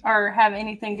or have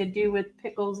anything to do with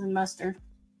pickles and mustard.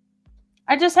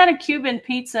 I just had a Cuban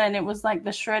pizza and it was like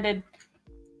the shredded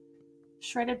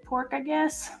pork, I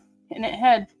guess. And it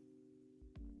had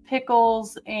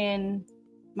pickles and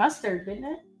mustard, didn't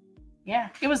it? Yeah,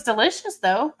 it was delicious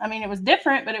though. I mean, it was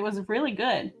different, but it was really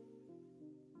good.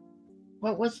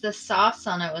 What was the sauce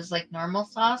on it? Was like normal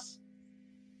sauce?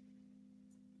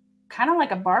 Kind of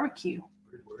like a barbecue.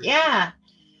 Yeah.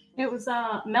 It was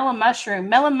melon mushroom.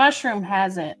 Melon mushroom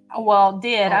has it. Well,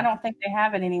 did. I don't think they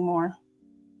have it anymore.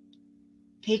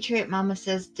 Patriot Mama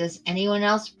says, does anyone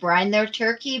else brine their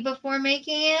turkey before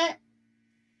making it?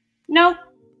 Nope.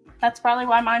 That's probably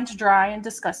why mine's dry and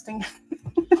disgusting.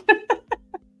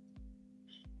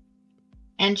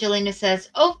 Angelina says,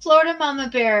 oh, Florida Mama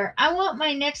Bear, I want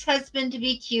my next husband to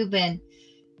be Cuban.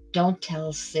 Don't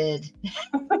tell Sid.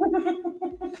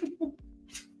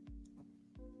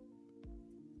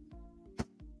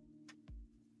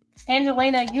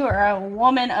 Angelina, you are a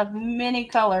woman of many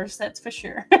colors, that's for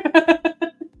sure.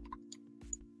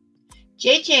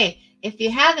 JJ, if you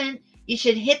haven't, you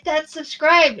should hit that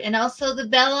subscribe and also the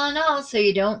bell on all so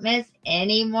you don't miss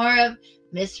any more of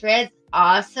Miss Red's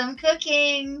awesome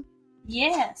cooking.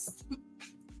 Yes.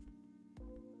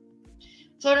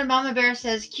 Florida Mama Bear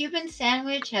says Cuban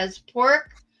sandwich has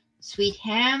pork, sweet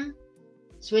ham,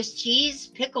 Swiss cheese,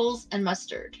 pickles, and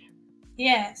mustard.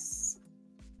 Yes.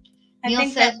 Neil I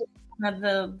think said, that's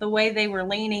the way they were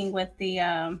leaning with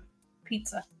the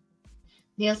pizza.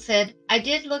 Neil said, I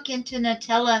did look into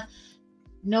Nutella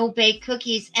no-bake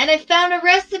cookies and I found a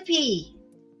recipe.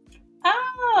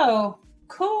 Oh,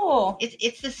 cool.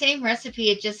 It's the same recipe.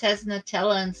 It just has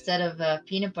Nutella instead of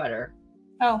peanut butter.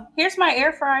 Oh, here's my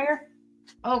air fryer.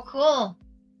 Oh, cool.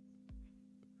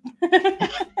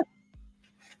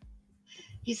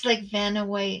 He's like Vanna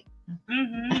White.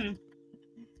 Mm-hmm.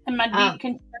 And my deep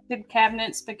constructed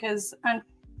cabinets because I'm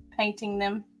painting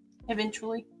them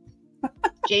eventually.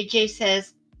 JJ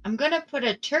says, I'm going to put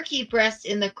a turkey breast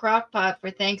in the crock pot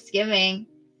for Thanksgiving.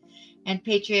 And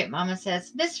Patriot Mama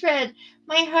says, Miss Red,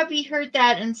 my hubby heard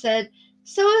that and said,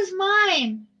 so is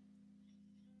mine.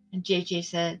 And JJ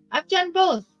said, I've done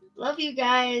both. Love you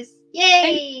guys. Yay!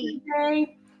 Thank you,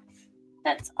 Jay.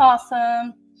 That's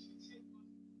awesome.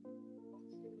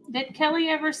 Did Kelly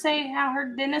ever say how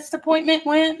her dentist appointment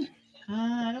went?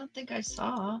 I don't think I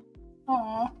saw.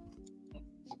 Oh,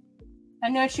 I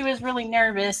know she was really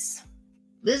nervous.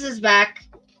 Liz is back.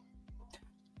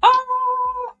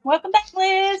 Oh, welcome back,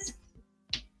 Liz.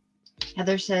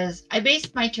 Heather says, I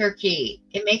baste my turkey.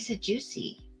 It makes it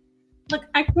juicy. Look,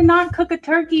 I cannot cook a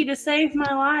turkey to save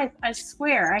my life. I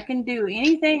swear, I can do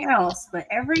anything else, but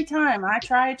every time I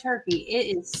try a turkey,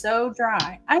 it is so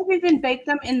dry. I've even baked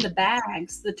them in the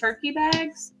bags, the turkey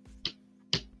bags.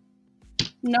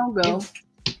 No go.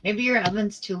 Maybe your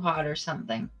oven's too hot or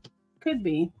something. Could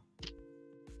be.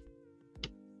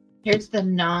 Here's the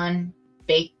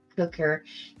non-bake cooker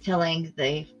telling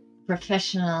the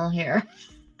professional here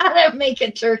how to make a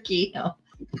turkey. No.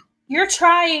 You're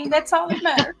trying. That's all that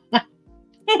matters.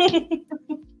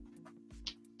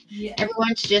 Yeah.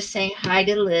 Everyone's just saying hi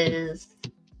to Liz.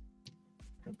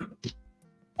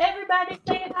 Everybody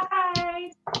say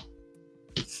hi.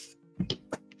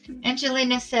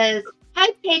 Angelina says,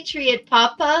 hi, Patriot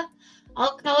Papa.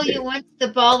 I'll call you once the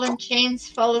ball and chains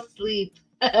fall asleep.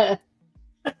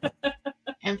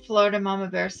 And Florida Mama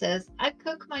Bear says, I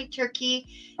cook my turkey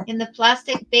in the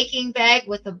plastic baking bag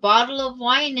with a bottle of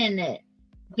wine in it.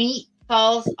 Meat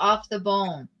falls off the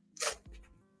bone.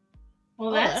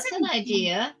 Well, That's an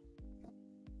idea.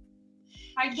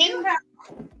 King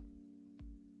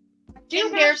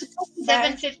Bear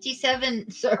 757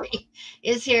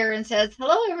 is here and says,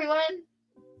 hello, everyone.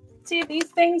 See these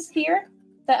things here?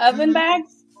 The oven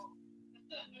bags?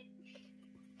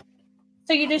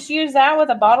 So you just use that with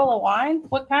a bottle of wine?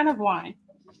 What kind of wine?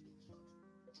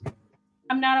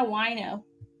 I'm not a wino.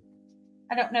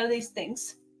 I don't know these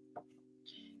things.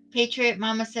 Patriot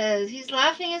Mama says, he's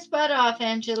laughing his butt off,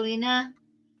 Angelina.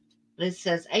 Liz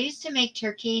says, I used to make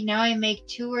turkey. Now I make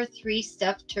 2 or 3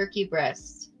 stuffed turkey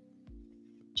breasts.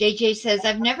 JJ says,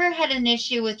 I've never had an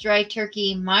issue with dry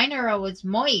turkey. Mine are always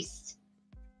moist.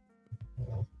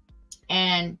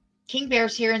 And King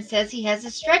Bear's here and says he has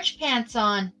his stretch pants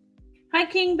on. Hi,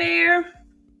 King Bear.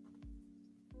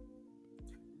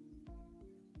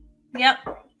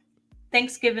 Yep.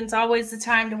 Thanksgiving's always the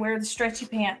time to wear the stretchy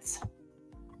pants.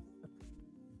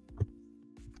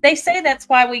 They say that's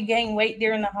why we gain weight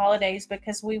during the holidays,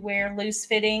 because we wear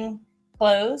loose-fitting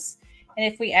clothes.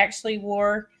 And if we actually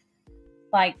wore,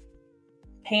 like,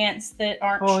 pants that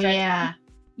aren't stretchy,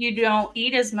 you don't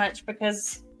eat as much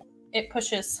because it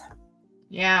pushes.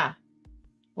 Yeah.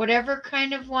 Whatever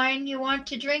kind of wine you want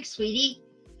to drink, sweetie,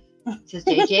 says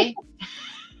JJ.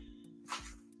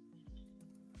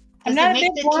 I'm not a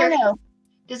big wino.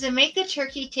 Does it make the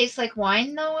turkey taste like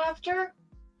wine, though, after?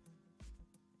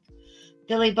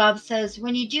 Billy Bob says,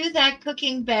 when you do that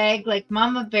cooking bag, like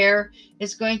Mama Bear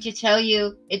is going to tell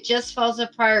you, it just falls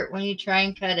apart when you try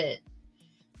and cut it.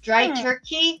 Dry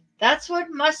turkey? That's what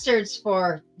mustard's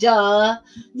for. Duh,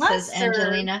 says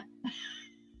Angelina.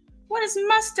 What does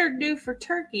mustard do for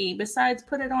turkey besides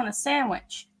put it on a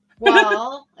sandwich?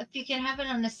 Well, if you can have it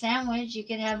on a sandwich, you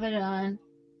can have it on...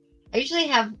 I usually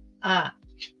have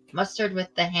mustard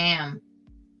with the ham.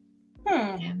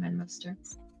 Ham and mustard.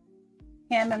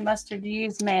 Ham and mustard. Do you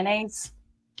use mayonnaise?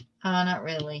 Not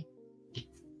really.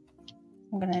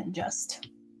 I'm going to adjust.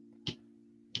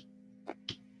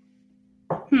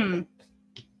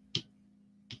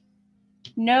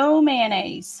 No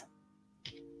mayonnaise.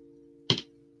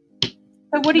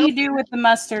 So what do you do with the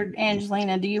mustard,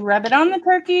 Angelina? Do you rub it on the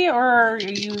turkey, or are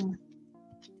you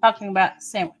talking about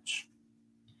sandwich?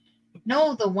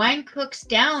 No, the wine cooks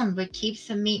down but keeps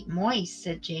the meat moist,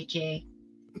 said JJ.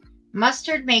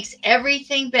 Mustard makes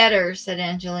everything better, said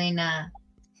Angelina.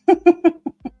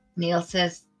 Neil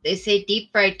says, they say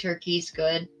deep fried turkey's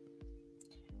good.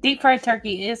 Deep fried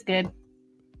turkey is good.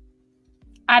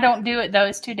 I don't do it, though.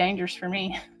 It's too dangerous for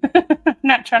me. I'm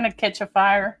not trying to catch a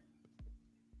fire.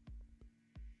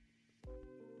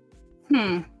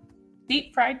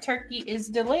 Deep fried turkey is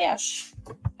delish.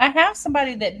 I have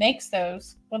somebody that makes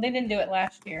those. Well, they didn't do it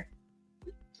last year.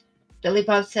 Billy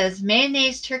Bob says,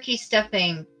 mayonnaise, turkey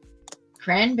stuffing,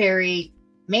 cranberry.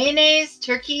 Mayonnaise,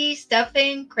 turkey,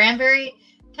 stuffing, cranberry.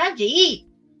 Time to eat.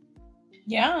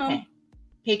 Yeah. Okay.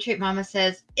 Patriot Mama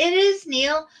says, it is,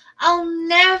 Neil. I'll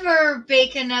never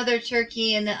bake another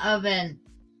turkey in the oven.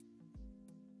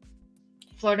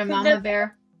 Florida Mama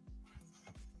Bear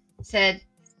said,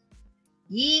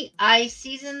 I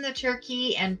season the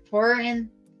turkey and pour in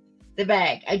the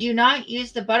bag. I do not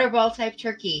use the butterball type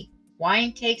turkey.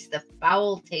 Wine takes the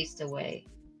foul taste away.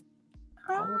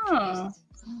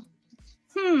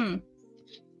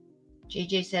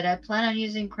 JJ said, I plan on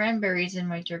using cranberries in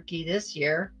my turkey this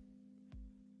year.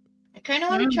 I kind of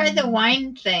want to try the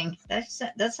wine thing. That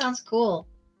sounds cool.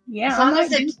 Yeah. As long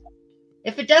as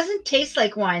if it doesn't taste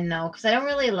like wine, though, because I don't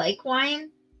really like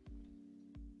wine.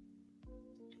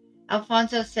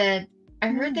 Alfonso said, I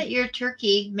heard that your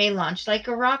turkey may launch like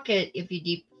a rocket if you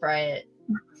deep fry it.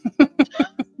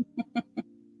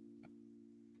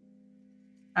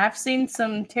 I've seen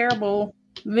some terrible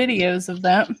videos of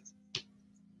that.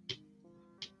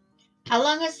 How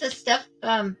long has the stuff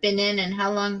been in, and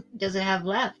how long does it have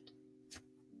left?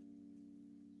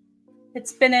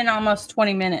 It's been in almost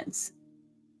 20 minutes.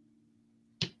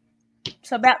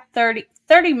 So about 30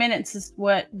 minutes is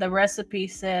what the recipe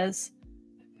says.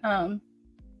 And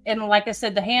like I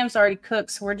said, the ham's already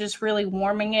cooked, so we're just really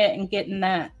warming it and getting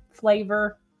that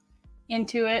flavor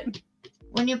into it.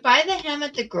 When you buy the ham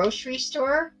at the grocery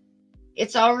store,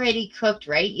 it's already cooked,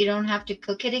 right? You don't have to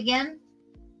cook it again?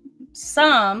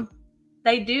 Some,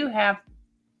 they do have,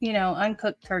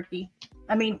 uncooked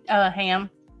ham.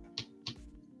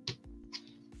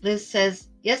 Liz says,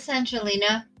 yes,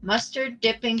 Angelina, mustard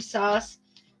dipping sauce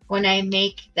when I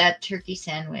make that turkey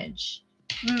sandwich.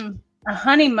 A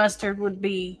honey mustard would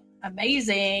be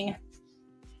amazing.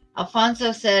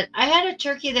 Alfonso said, I had a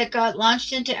turkey that got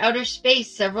launched into outer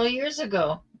space several years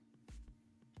ago.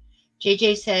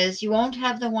 JJ says, you won't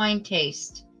have the wine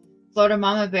taste. Florida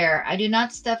Mama Bear, I do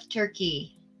not stuff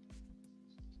turkey.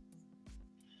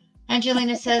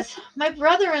 Angelina says, my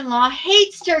brother-in-law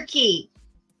hates turkey.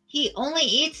 He only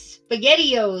eats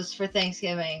SpaghettiOs for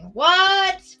Thanksgiving.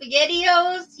 What?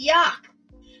 SpaghettiOs? Yuck.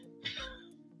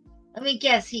 Let me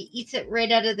guess, he eats it right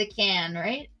out of the can,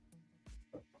 right?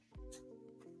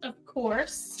 Of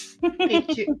course.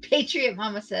 Patriot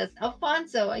Mama says,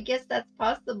 Alfonso, I guess that's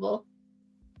possible.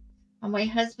 Oh, my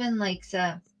husband likes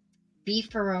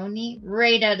beefaroni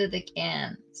right out of the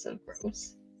can. So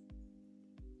gross.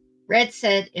 Red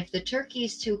said, if the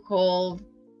turkey's too cold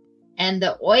and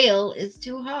the oil is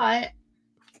too hot,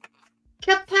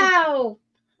 kapow!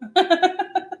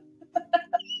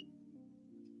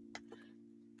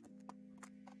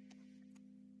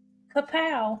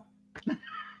 Kapow.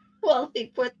 Well, they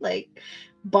put like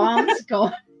bombs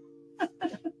going.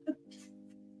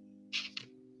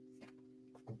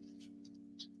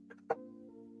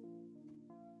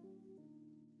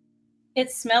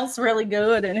 It smells really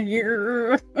good in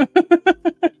here.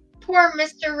 Poor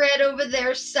Mr. Red over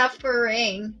there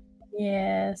suffering.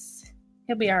 Yes.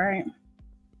 He'll be all right.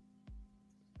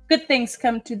 Good things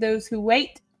come to those who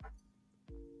wait.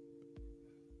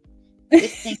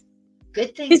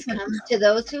 Good things come to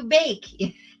those who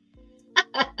bake.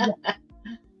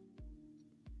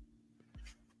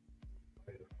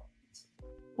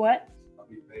 What?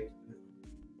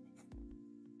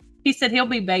 He said he'll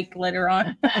be baked later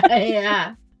on.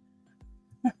 Yeah.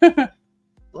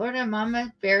 Florida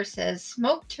Mama Bear says,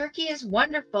 smoked turkey is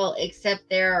wonderful, except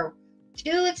they're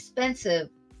too expensive.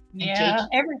 Yeah,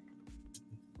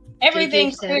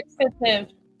 everything's too expensive.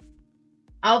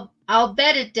 I'll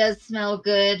bet it does smell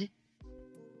good.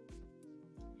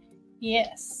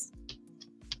 Yes.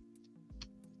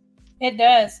 It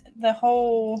does. The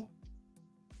whole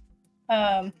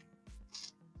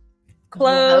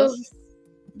cloves.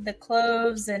 The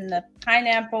cloves and the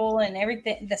pineapple and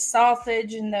everything, the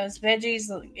sausage and those veggies,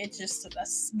 it's just a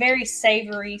very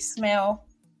savory smell.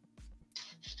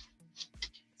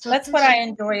 So that's what I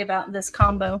enjoy about this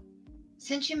combo.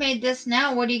 Since you made this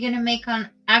now, what are you going to make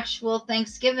on actual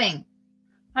Thanksgiving?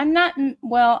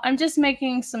 I'm just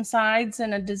making some sides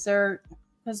and a dessert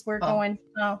because we're going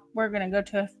to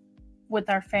go with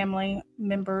our family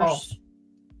members. Oh.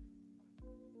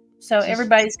 So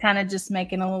everybody's kind of just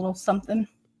making a little something.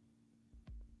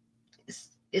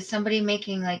 Is somebody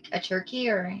making like a turkey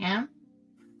or a ham?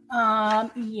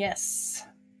 Yes.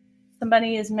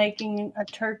 Somebody is making a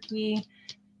turkey.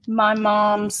 My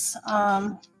mom's,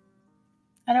 I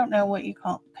don't know what you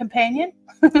call it, companion.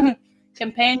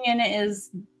 Companion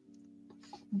is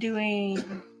doing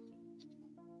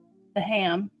the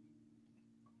ham.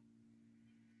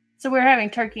 So we're having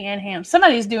turkey and ham.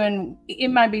 Somebody's doing, it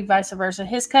might be vice versa.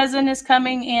 His cousin is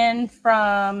coming in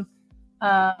from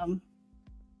out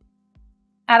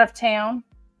of town.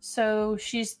 So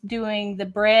she's doing the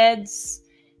breads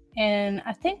and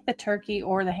I think the turkey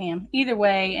or the ham. Either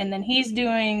way. And then he's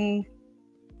doing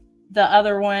the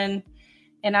other one.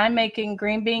 And I'm making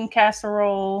green bean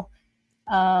casserole,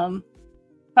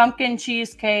 pumpkin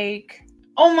cheesecake.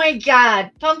 Oh my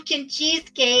God. Pumpkin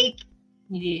cheesecake.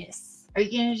 Yes. Are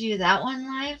you going to do that one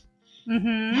live?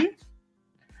 Mm-hmm.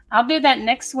 I'll do that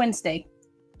next Wednesday.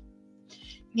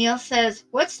 Neil says,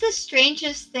 what's the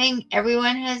strangest thing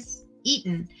everyone has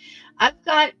eaten? I've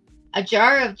got a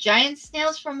jar of giant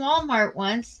snails from Walmart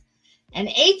once and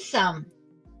ate some.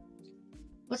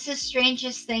 What's the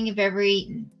strangest thing you've ever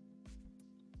eaten?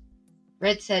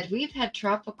 Red said, we've had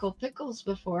tropical pickles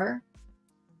before.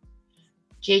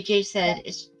 JJ said,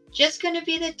 Just going to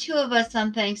be the two of us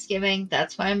on Thanksgiving.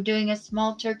 That's why I'm doing a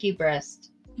small turkey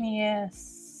breast.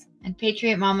 Yes. And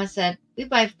Patriot Mama said, we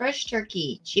buy fresh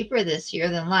turkey, cheaper this year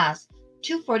than last.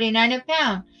 $2.49 a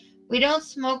pound. We don't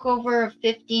smoke over a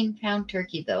 15-pound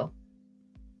turkey, though.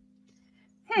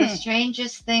 The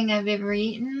strangest thing I've ever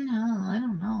eaten? Oh, I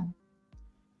don't know.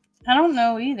 I don't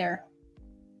know either.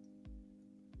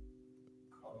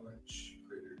 Conch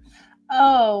fritters.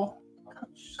 Oh,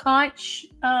 conch.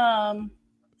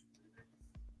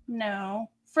 No,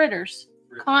 fritters.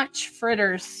 Conch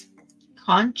fritters.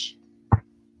 Conch?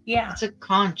 Yeah. What's a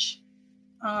conch?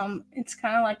 It's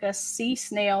kind of like a sea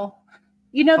snail.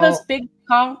 You know those big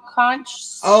conch?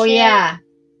 Oh, shells? yeah.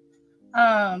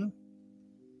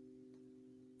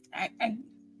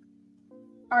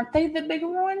 Aren't they the bigger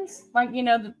ones? Like, you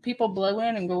know, the people blow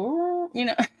in and go, you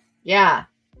know. Yeah.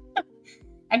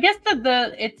 I guess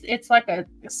it's like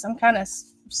some kind of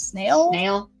snail.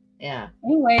 Snail? Yeah.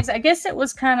 Anyways, I guess it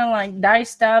was kind of like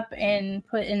diced up and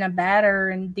put in a batter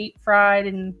and deep fried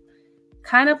and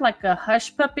kind of like a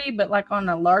hush puppy, but like on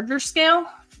a larger scale.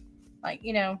 Like,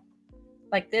 you know,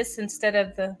 like this instead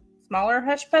of the smaller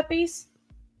hush puppies.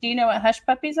 Do you know what hush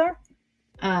puppies are?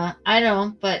 I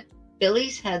don't, but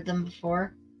Billy's had them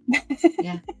before.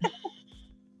 Yeah.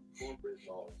 Cornbread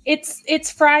balls.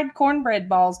 It's fried cornbread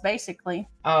balls, basically.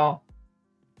 Oh.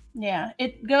 Yeah,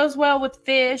 it goes well with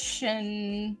fish,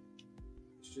 and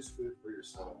It's just good for your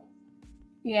soul.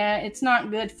 yeah, it's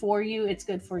not good for you. It's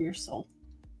good for your soul.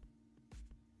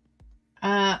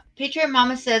 Patriot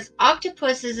Mama says,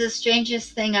 octopus is the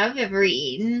strangest thing I've ever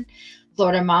eaten.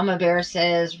 Florida Mama Bear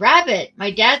says, rabbit.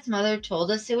 My dad's mother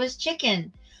told us it was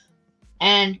chicken.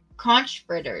 And conch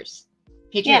fritters.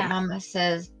 Patriot Mama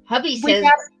says, hubby says...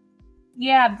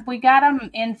 we got them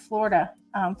in Florida.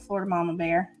 Florida Mama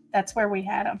Bear. That's where we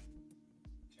had them.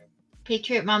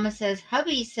 Patriot Mama says,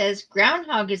 hubby says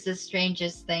groundhog is the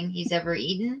strangest thing he's ever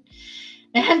eaten.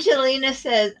 Angelina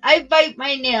says, I bite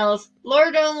my nails.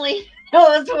 Lord only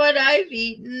knows what I've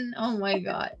eaten. Oh my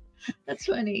God. That's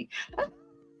funny.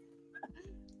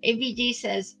 ABG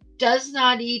says, does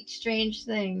not eat strange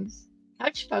things.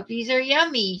 Hush puppies are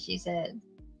yummy, she said.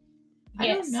 I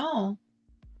don't know.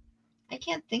 I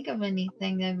can't think of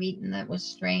anything that I've eaten that was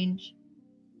strange.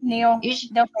 Neil,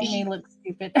 don't make me look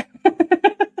stupid.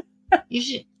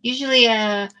 Usually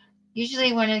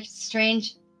when it's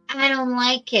strange, I don't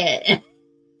like it.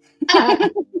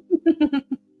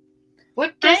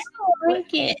 What? I don't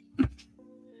like it.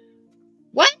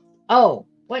 What? Oh,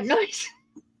 what noise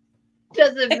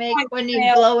does it make when you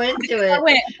blow into it? I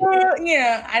went,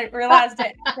 yeah, I realized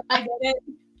it after I did it.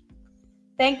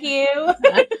 Thank you.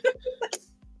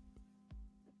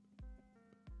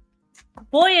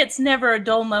 Boy, it's never a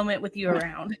dull moment with you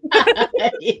around.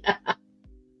 Yeah.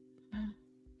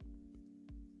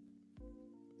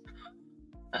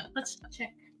 Let's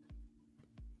check.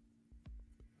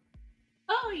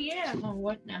 Oh, yeah. Oh,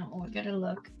 what now? Oh, I gotta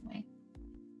look.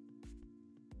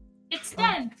 It's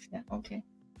done. Yeah, okay.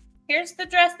 Here's the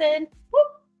dressing.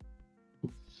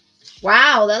 Woo!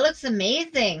 Wow, that looks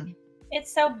amazing.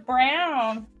 It's so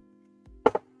brown.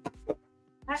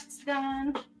 That's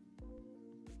done.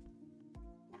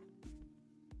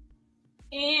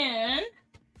 And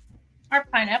our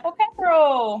pineapple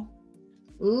casserole.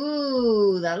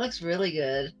 Ooh, that looks really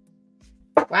good.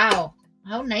 Wow,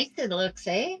 how nice it looks,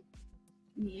 eh?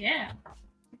 Yeah.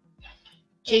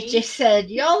 JJ said,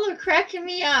 y'all are cracking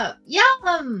me up.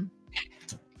 Yum!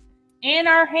 And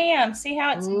our ham. See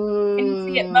how it's, Ooh. can you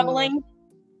see it bubbling?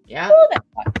 Yeah. Ooh, that's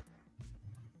hot.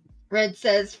 Red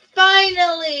says,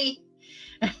 finally!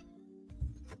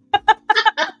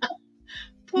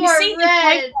 Poor you see,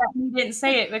 Red. You didn't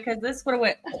say it because this would have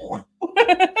went.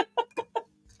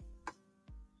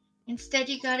 Instead,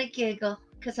 you got a giggle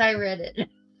because I read it.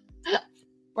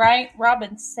 Right?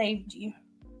 Robin saved you.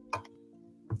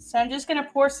 So I'm just going to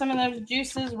pour some of those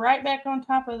juices right back on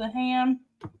top of the ham.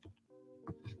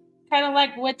 Kind of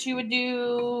like what you would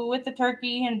do with the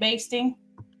turkey and basting.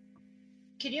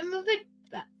 Can you move it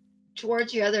back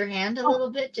towards your other hand a little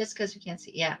bit just because we can't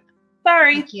see? Yeah.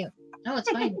 Sorry. Thank you. No, it's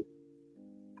fine.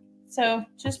 So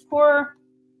just pour,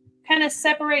 kind of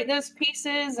separate those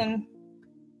pieces and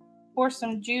pour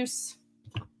some juice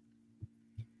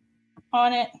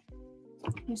on it.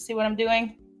 You see what I'm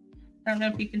doing? I don't know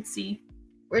if you can see.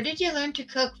 Where did you learn to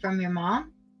cook? From your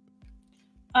mom?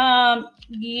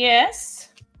 Yes.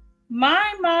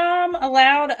 My mom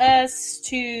allowed us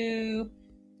to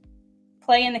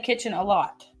play in the kitchen a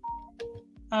lot.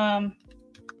 And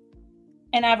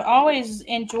I've always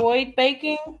enjoyed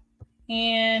baking.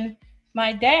 And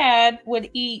my dad would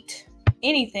eat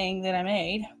anything that I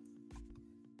made.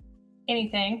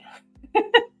 Anything.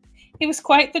 He was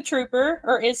quite the trooper,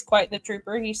 or is quite the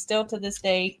trooper. He still to this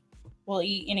day will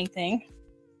eat anything.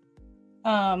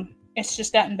 It's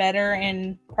just gotten better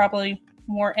and probably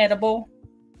more edible.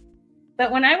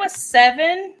 But when I was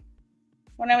 7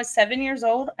 years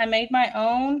old, I made my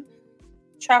own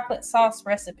chocolate sauce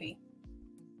recipe.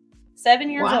 7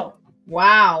 years old.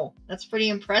 Wow. That's pretty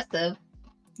impressive.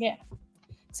 Yeah.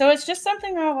 So it's just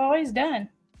something I've always done.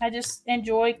 I just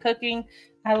enjoy cooking.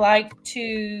 I like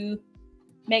to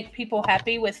make people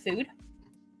happy with food.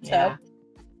 Yeah. So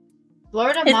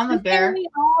Florida Mama Bear. We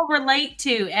all relate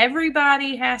to.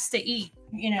 Everybody has to eat,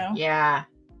 you know. Yeah.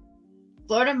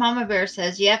 Florida Mama Bear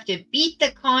says you have to beat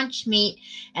the conch meat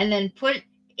and then put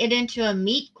it into a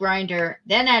meat grinder.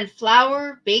 Then add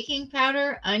flour, baking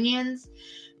powder, onions,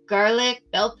 garlic,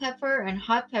 bell pepper, and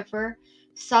hot pepper,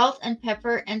 salt and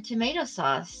pepper, and tomato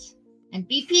sauce. And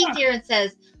BP's here and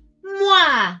says,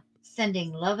 "Mwah!"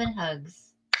 Sending love and hugs.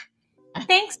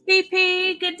 Thanks,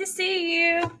 BP. Good to see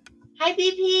you. Hi,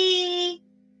 BP.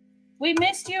 We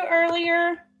missed you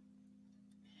earlier.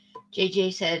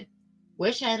 JJ said,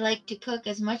 "Wish I liked to cook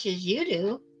as much as you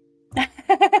do."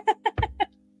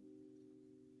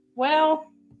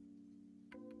 Well,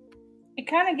 it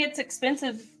kind of gets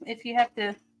expensive if you have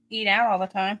to eat out all the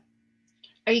time.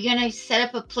 Are you going to set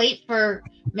up a plate for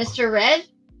Mr. Red?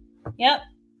 Yep.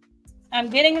 I'm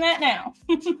getting that now.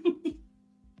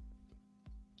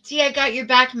 See, I got your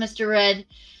back, Mr. Red.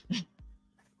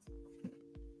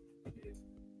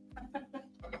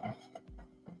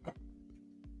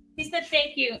 He said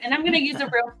thank you, and I'm going to use a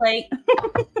real plate.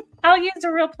 I'll use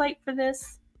a real plate for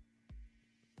this.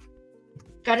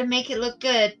 Got to make it look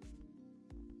good.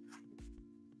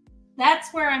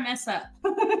 That's where I mess up.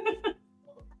 I'm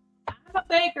a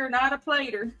baker, not a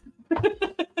plater.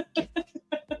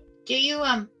 Do you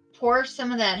pour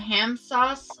some of that ham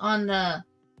sauce on the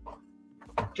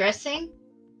dressing?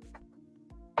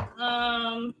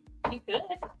 You could.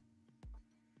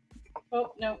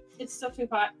 Oh no, it's still too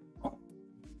hot.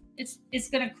 It's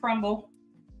gonna crumble.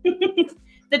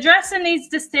 The dressing needs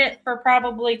to sit for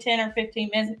probably 10 or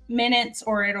 15 minutes,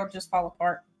 or it'll just fall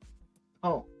apart.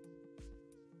 Oh.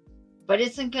 But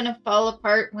isn't going to fall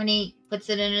apart when he puts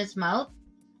it in his mouth?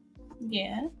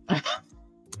 Yeah.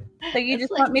 So you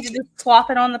just like, want me to just swap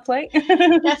it on the plate?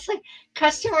 That's like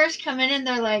customers come in and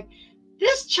they're like,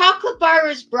 "This chocolate bar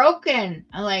is broken."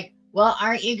 I'm like, "Well,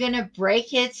 aren't you going to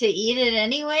break it to eat it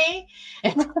anyway?"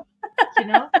 You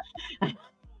know?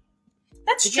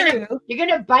 That's true. You're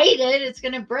going to bite it. It's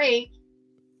going to break.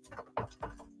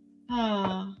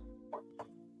 Oh.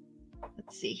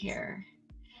 Let's see here.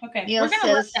 Okay. Neil We're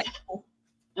gonna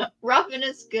says, "Robin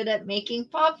is good at making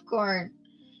popcorn."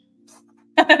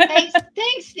 let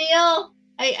Thanks, Neil.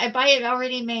 I buy it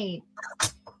already made.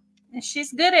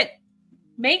 She's good at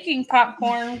making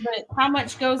popcorn, but how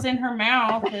much goes in her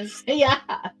mouth is... Yeah.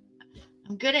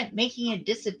 I'm good at making it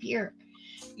disappear.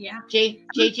 Yeah.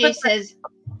 JJ says,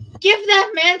 "Give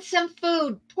that man some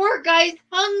food. Poor guy's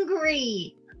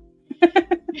hungry."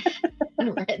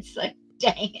 And Red's like,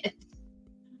 "Dang it."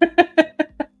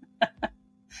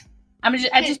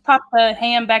 I just popped the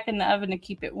ham back in the oven to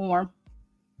keep it warm.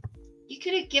 You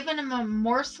could have given him a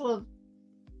morsel of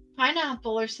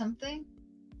pineapple or something.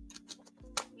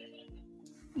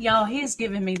 Y'all, he's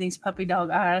giving me these puppy dog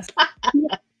eyes.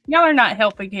 Y'all are not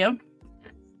helping him.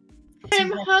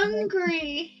 I'm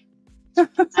hungry.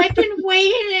 I've been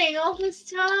waiting all this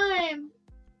time.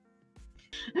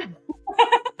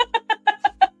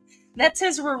 That's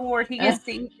his reward. He gets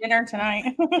to eat dinner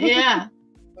tonight. Yeah.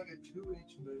 Like a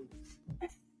 2-inch moon.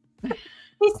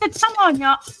 He said, "Come on,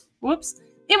 y'all." Whoops.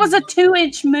 It was a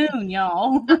 2-inch moon,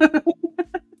 y'all.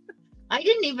 I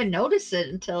didn't even notice it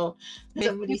until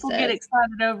somebody People said. get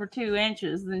excited over 2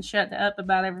 inches, then shut up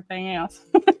about everything else.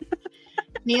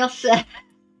 Neil said,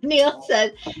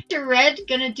 "Mr. Red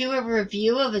gonna do a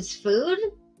review of his food?"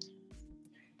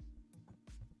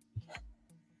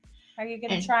 Are you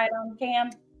going to try it on cam?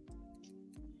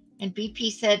 And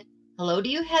BP said, "Hello to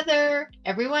you, Heather.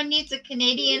 Everyone needs a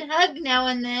Canadian hug now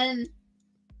and then."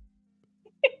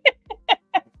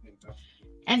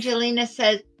 Angelina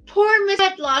says, "Poor Miss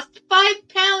Red lost 5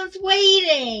 pounds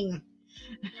waiting."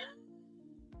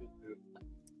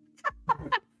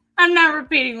 I'm not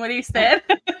repeating what he said.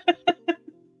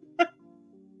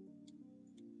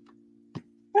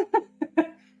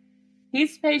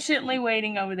 He's patiently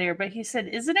waiting over there, but he said,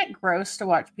 "Isn't it gross to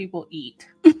watch people eat?"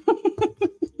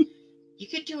 You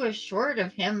could do a short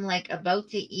of him like about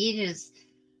to eat his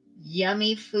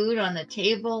yummy food on the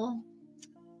table.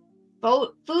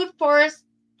 Food Forest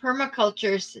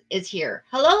Permaculture is here.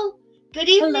 Hello, Good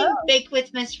evening, Hello. Bake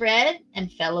with Miss Red and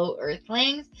fellow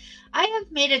Earthlings. I have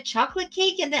made a chocolate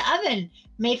cake in the oven,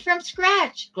 made from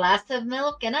scratch, glass of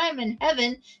milk, and I'm in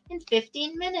heaven in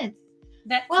 15 minutes.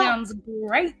 That Well- sounds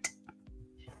great.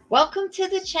 Welcome to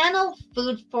the channel,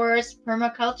 Food Forest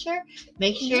Permaculture.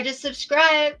 Make sure to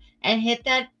subscribe and hit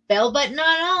that bell button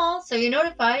on all so you're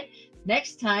notified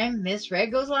next time Miss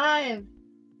Red goes live.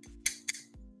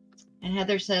 And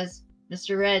Heather says,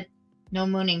 Mr. Red, no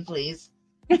mooning, please.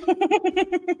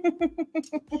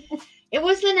 It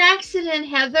was an accident,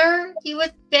 Heather. He was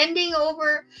bending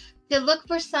over to look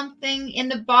for something in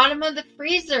the bottom of the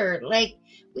freezer. Like,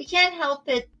 we can't help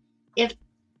it if,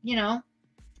 you know,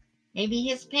 maybe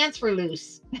his pants were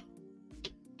loose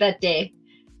that day.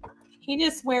 He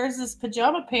just wears his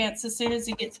pajama pants as soon as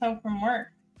he gets home from work.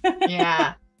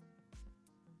 Yeah.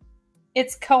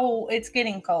 It's cold. It's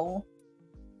getting cold.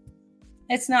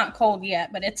 It's not cold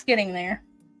yet, but it's getting there.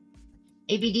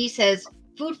 ABD says,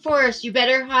 Food Forest, you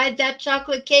better hide that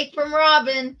chocolate cake from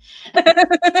Robin. And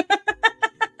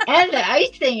the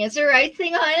icing. Is there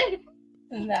icing on it?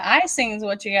 The icing is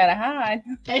what you gotta hide.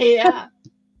 Yeah.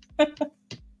 All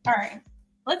right.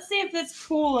 Let's see if it's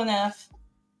cool enough.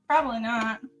 Probably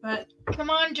not, but Come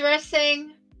on,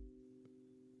 dressing.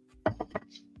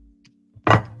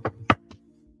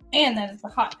 and that is a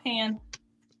hot pan.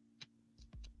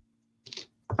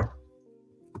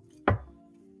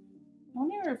 I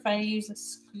wonder if I use a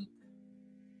scoop.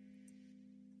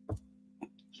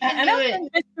 I don't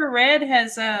think Mr. Red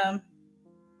has have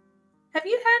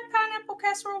you had pineapple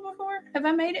casserole before? Have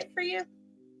I made it for you?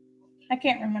 I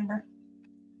can't remember.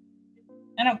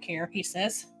 I don't care, he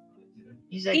says.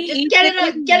 He's like, He just eats get it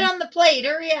it on, get on the plate.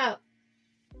 Hurry up.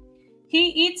 He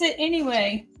eats it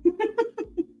anyway.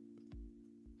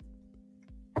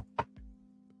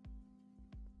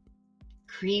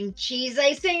 Cream cheese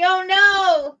icing. Oh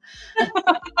no.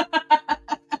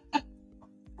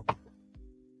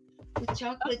 The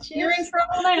chocolate chips. You're in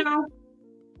trouble now.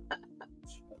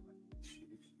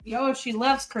 Oh, she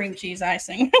loves cream cheese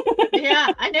icing. Yeah,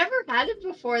 I never had it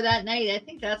before that night. I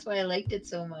think that's why I liked it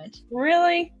so much.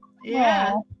 Really?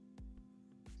 Yeah. Wow.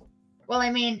 Well, I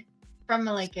mean, from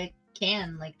like a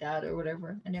can like that or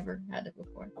whatever. I never had it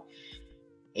before.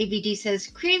 ABD says,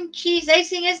 cream cheese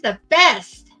icing is the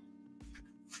best.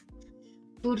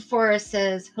 Food Forest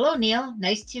says, hello, Neil.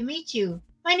 Nice to meet you.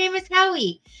 My name is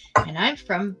Howie, and I'm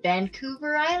from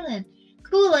Vancouver Island.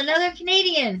 Cool, another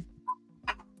Canadian.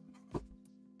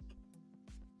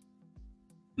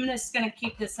 I'm just going to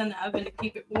keep this in the oven to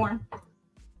keep it warm.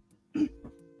 Do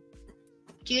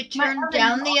you turn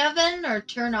down the oven or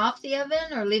turn off the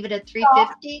oven or leave it at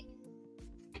 350?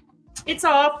 It's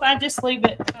off. I just leave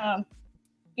it,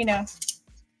 you know,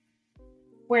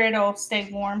 where it'll stay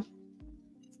warm.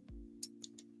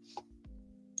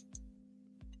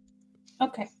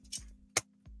 Okay.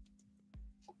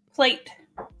 Plate.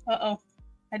 Uh-oh.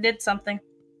 I did something.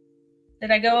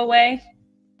 Did I go away?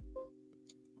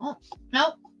 Oh,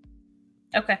 nope.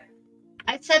 Okay.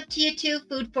 It's up to you too,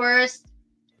 Food Forest.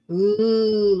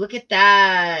 Ooh, look at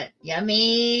that.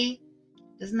 Yummy.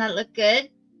 Doesn't that look good?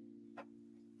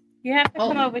 You have to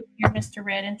come over here, Mr.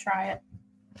 Red, and try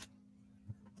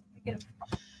it.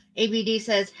 ABD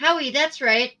says, Howie, that's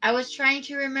right. I was trying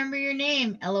to remember your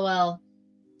name. LOL.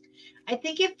 I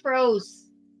think it froze.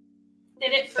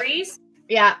 Did it freeze?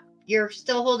 Yeah, you're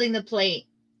still holding the plate.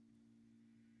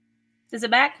 Is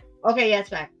it back? Okay, yeah, it's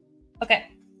back. Okay.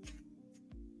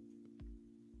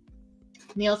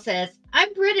 Neil says,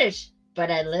 I'm British,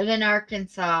 but I live in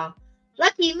Arkansas.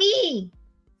 Lucky me.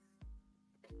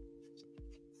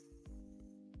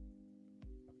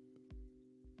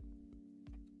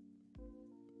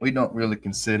 We don't really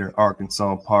consider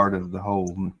Arkansas part of the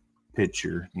whole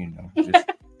picture, you know. Just,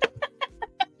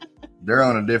 they're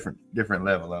on a different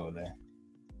level over there.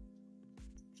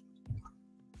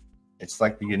 It's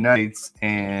like the United States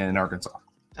and Arkansas.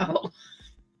 Oh.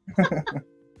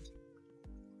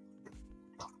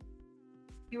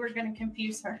 You were going to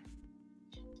confuse her.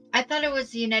 I thought it was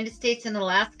the United States and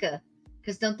Alaska.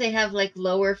 Because don't they have like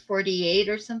lower 48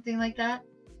 or something like that?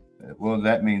 Well,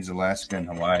 that means Alaska and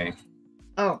Hawaii.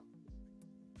 Oh.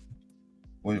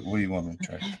 What do you want me to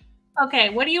try? Okay,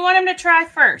 what do you want him to try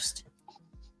first?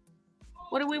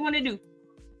 What do we want to do?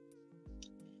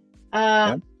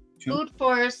 Food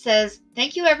Forest says,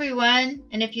 thank you, everyone.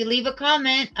 And if you leave a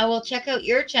comment, I will check out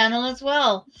your channel as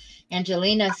well.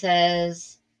 Angelina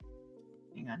says,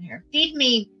 hang on here. Feed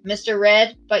me, Mr.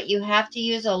 Red, but you have to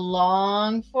use a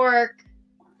long fork.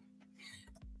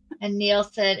 And Neil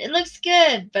said, it looks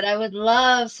good, but I would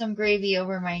love some gravy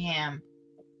over my ham.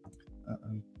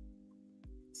 Uh-oh.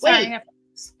 Sorry, Wait.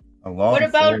 A long What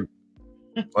about fork.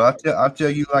 Well, I'll tell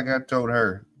you like I told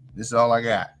her. This is all I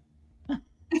got.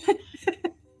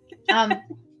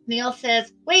 Neil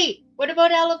says, wait, what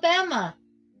about Alabama?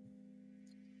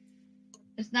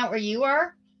 Isn't that where you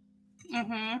are?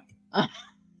 Mm-hmm.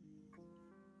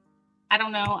 I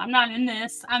don't know. I'm not in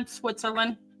this. I'm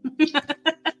Switzerland.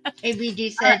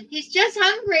 ABD said, he's just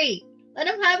hungry. Let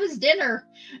him have his dinner.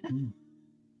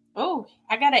 Oh,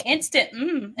 I got an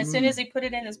instant as soon as he put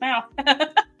it in his mouth.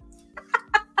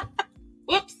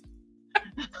 Whoops.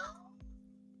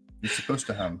 You're supposed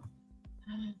to hum.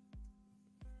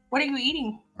 What are you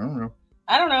eating? I don't know.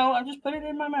 I don't know. I just put it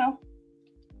in my mouth.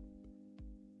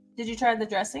 Did you try the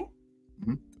dressing?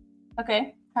 Mm-hmm.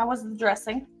 Okay. How was the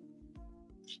dressing?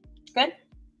 Good?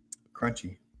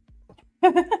 Crunchy.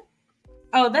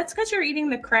 Oh, that's because you're eating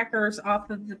the crackers off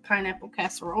of the pineapple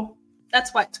casserole.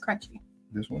 That's why it's crunchy.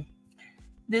 This one?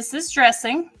 This is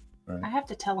dressing. Right. I have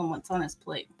to tell him what's on his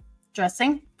plate.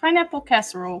 Dressing, pineapple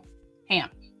casserole, ham.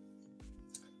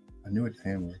 I knew what the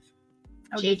ham was.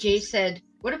 JJ said,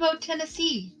 what about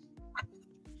Tennessee?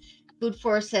 Food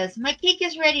Force says, my cake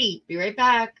is ready. Be right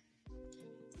back.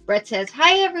 Brett says,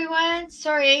 hi, everyone.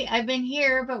 Sorry, I've been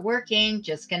here, but working.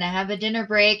 Just going to have a dinner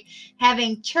break.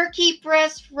 Having turkey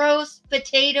breast roast,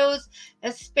 potatoes,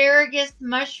 asparagus,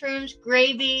 mushrooms,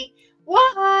 gravy.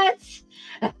 What?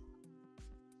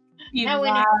 Now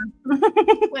we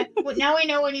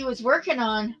know what he was working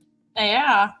on.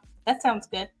 Yeah, that sounds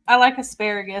good. I like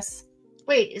asparagus.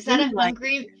 Wait, is that a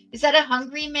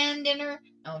hungry man dinner?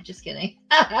 No, just kidding.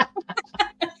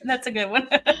 That's a good one.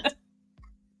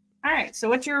 All right, so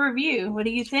what's your review? What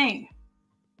do you think?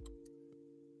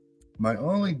 My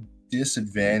only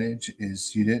disadvantage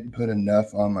is you didn't put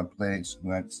enough on my plate, so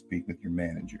I have to speak with your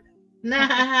manager.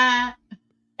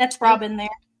 That's Robin there.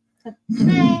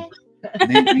 You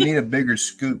need a bigger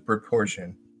scoop per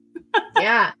portion.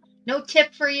 Yeah, no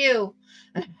tip for you.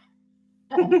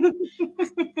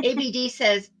 ABD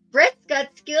says, Brett's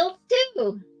got skills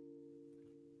too.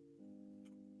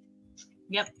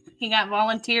 Yep, he got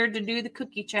volunteered to do the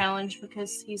cookie challenge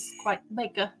because he's quite the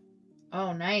baker.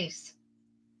 Oh, nice.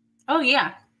 Oh,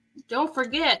 yeah. Don't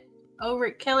forget, over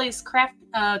at Kelly's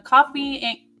Coffee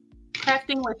and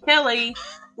Crafting with Kelly,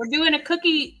 we're doing a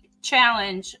cookie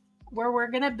challenge where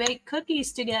we're going to bake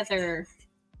cookies together.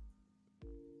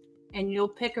 And you'll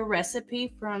pick a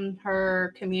recipe from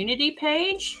her community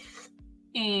page,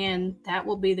 and that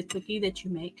will be the cookie that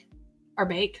you make or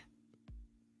bake.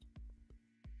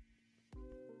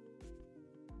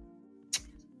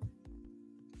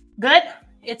 Good.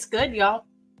 It's good, y'all.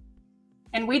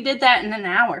 And we did that in an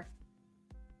hour.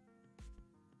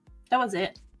 That was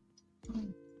it.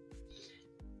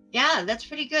 Yeah, that's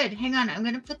pretty good. Hang on. I'm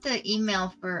going to put the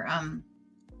email for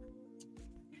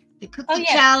the cookie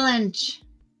challenge.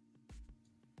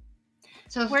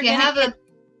 So if you have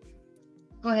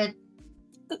go ahead.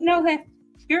 No,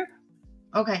 here.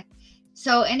 Okay.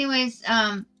 So anyways,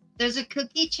 there's a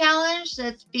cookie challenge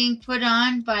that's being put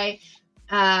on by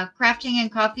Crafting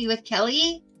and Coffee with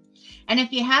Kelly. And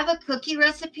if you have a cookie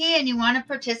recipe and you want to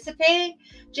participate,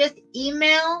 just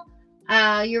email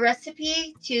your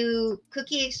recipe to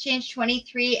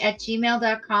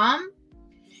cookieexchange23@gmail.com.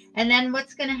 And then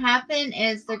what's going to happen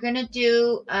is they're going to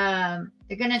do, I'm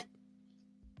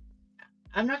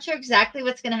not sure exactly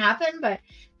what's going to happen, but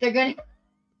they're going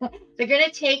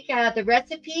to take the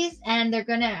recipes and they're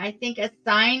going to, I think,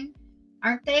 assign,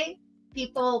 aren't they,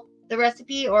 people the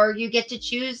recipe, or you get to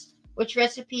choose which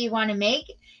recipe you want to make.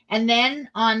 And then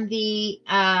on the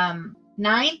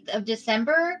 9th of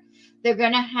December, they're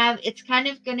going to have, it's kind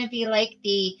of going to be like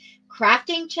the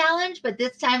crafting challenge, but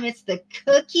this time it's the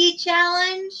cookie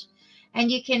challenge. And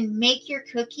you can make your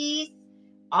cookies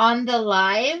on the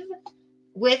live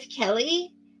with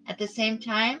Kelly at the same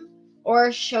time,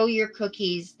 or show your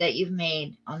cookies that you've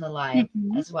made on the live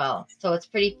as well. So it's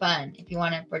pretty fun if you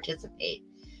want to participate.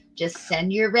 Just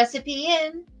send your recipe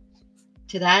in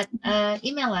to that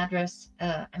email address.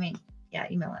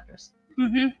 Email address.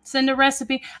 Send a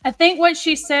recipe. I think what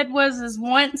she said is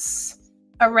once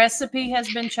a recipe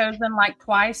has been chosen like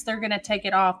twice, they're going to take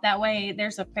it off. That way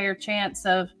there's a fair chance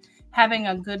of having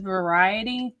a good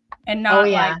variety and not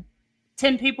like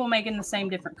 10 people making the same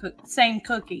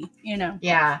cookie, you know.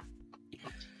 Yeah.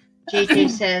 JJ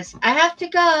says, I have to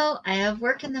go. I have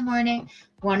work in the morning.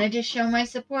 Wanted to show my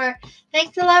support.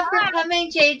 Thanks a lot for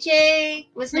coming, JJ. It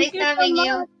was nice having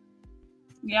you.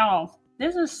 Y'all,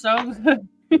 this is so good.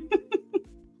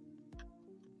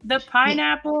 The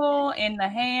pineapple and the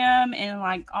ham and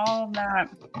like all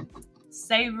that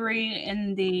savory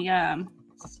and the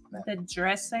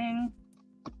dressing.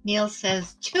 Neil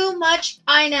says, too much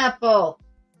pineapple.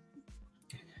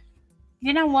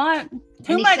 You know what?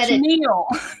 Too And he much said it- meal.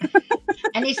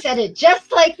 And he said it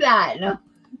just like that. No,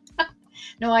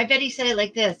 no, I bet he said it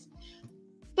like this.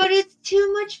 But it's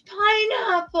too much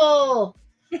pineapple.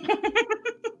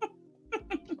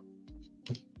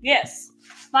 Yes.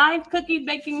 5 cookie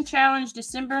baking challenge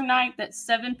December 9th at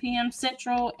 7 p.m.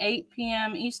 Central, 8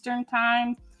 p.m. Eastern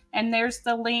time. And there's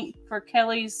the link for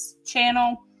Kelly's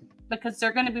channel because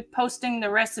they're going to be posting the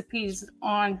recipes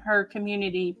on her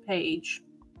community page.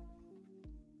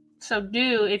 So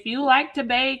if you like to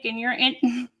bake and you're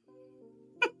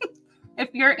if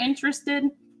you're interested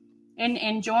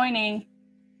in joining,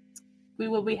 we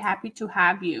will be happy to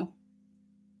have you.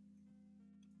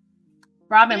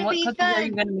 Robin, what cookies are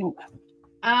you going to make?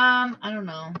 I don't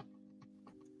know.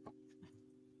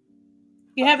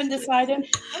 You haven't decided?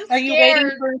 I'm Are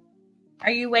scared.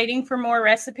 you waiting for more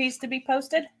recipes to be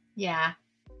posted? Yeah.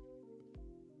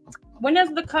 When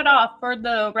is the cutoff for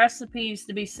the recipes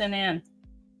to be sent in?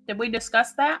 Did we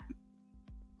discuss that?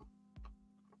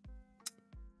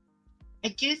 I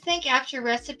do think after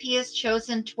recipe is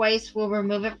chosen twice, we'll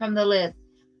remove it from the list.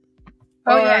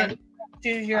 Oh, yeah.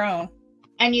 Choose your own.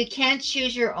 And you can't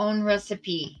choose your own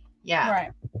recipe. Yeah.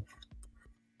 Right.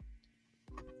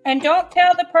 And don't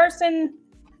tell the person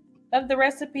of the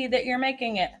recipe that you're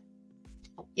making it.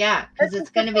 Yeah, because it's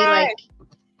gonna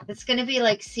be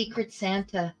like Secret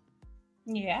Santa.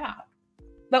 Yeah.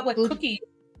 But with cookies.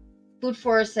 Food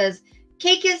Forest says,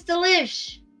 cake is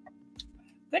delish.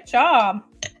 Good job.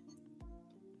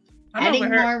 Adding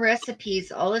more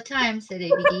recipes all the time, said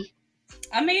ABD.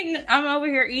 I'm over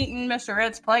here eating Mr.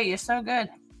 Red's plate. It's so good.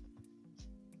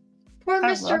 Poor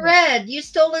Mr. Red, you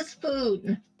stole his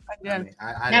food. I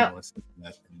didn't listen to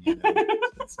nothing. You know,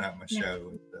 it's not my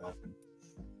show.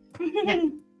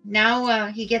 Now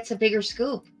he gets a bigger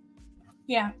scoop.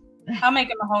 Yeah. I'll make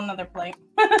him a whole nother plate.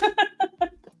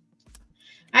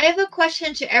 I have a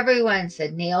question to everyone,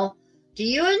 said Neil. Do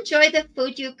you enjoy the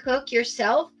food you cook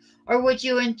yourself, or would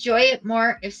you enjoy it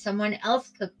more if someone else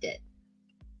cooked it?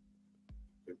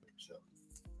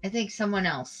 I think someone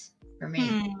else for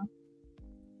me.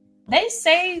 They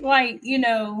say, like,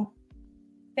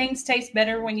 things taste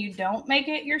better when you don't make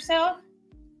it yourself.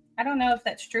 I don't know if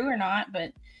that's true or not,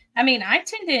 but I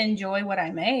tend to enjoy what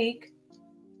I make.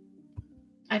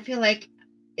 I feel like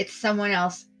it's someone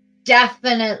else.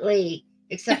 Definitely.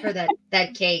 Except for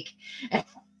that cake.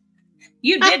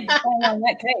 You did on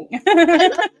that cake.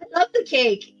 I love the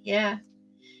cake. Yeah.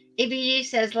 ABG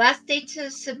says last day to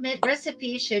submit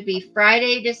recipes should be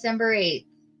Friday, December 8th.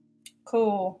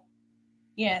 Cool.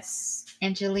 Yes.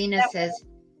 Angelina says,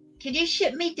 can you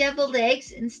ship me deviled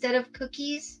eggs instead of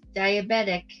cookies?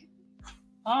 Diabetic.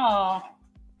 Oh,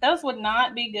 those would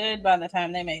not be good by the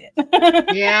time they made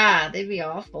it. Yeah, they'd be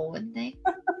awful, wouldn't they?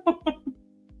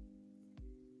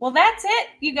 Well, that's it,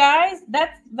 you guys.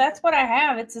 That's what I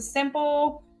have. It's a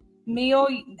simple meal.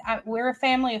 We're a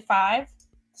family of 5,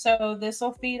 so this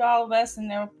will feed all of us, and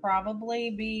there'll probably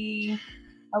be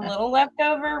a little left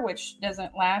over, which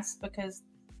doesn't last because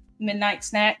midnight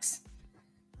snacks.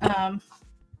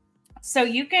 So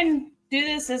you can do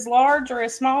this as large or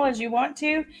as small as you want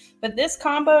to, but this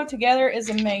combo together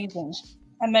is amazing.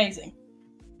 Amazing.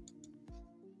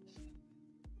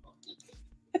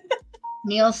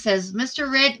 Neil says,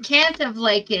 Mr. Red can't have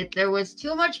liked it. There was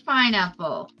too much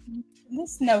pineapple.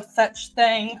 There's no such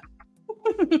thing.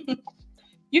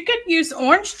 You could use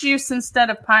orange juice instead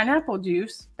of pineapple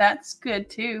juice. That's good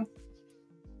too.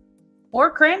 Or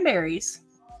cranberries.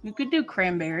 You could do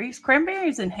cranberries.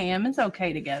 Cranberries and ham is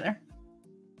okay together.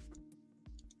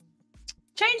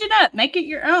 Change it up. Make it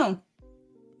your own.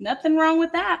 Nothing wrong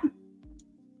with that.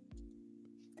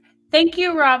 Thank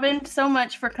you, Robin, so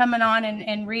much for coming on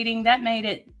and reading. That made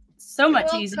it so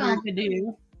much easier to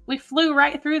do. We flew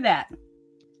right through that.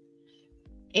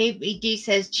 ABD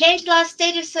says, change last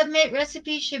day to submit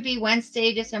recipe should be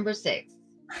Wednesday, December 6th.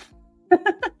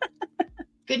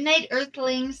 Good night,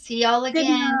 Earthlings. See y'all again.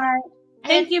 Good night.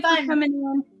 Thank you for coming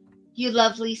in. You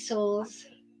lovely souls,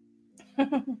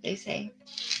 they say.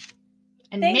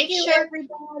 And Thank you,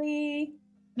 everybody.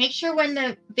 Make sure when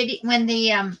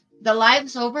the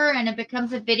live's over and it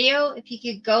becomes a video, if you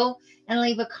could go and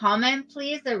leave a comment,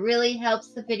 please. That really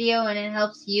helps the video and it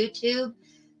helps YouTube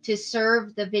to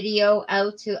serve the video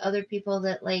out to other people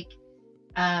that like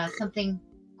something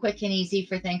quick and easy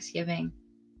for Thanksgiving.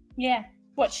 Yeah,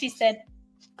 what she said.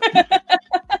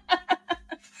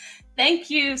 Thank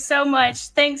you so much.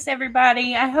 Thanks,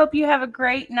 everybody. I hope you have a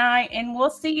great night, and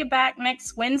we'll see you back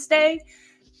next Wednesday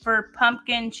for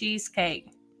pumpkin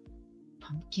cheesecake.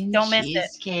 Don't miss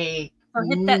it. Or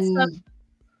hit that sub.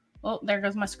 Oh, there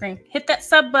goes my screen. Hit that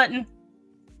sub button.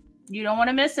 You don't want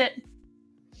to miss it.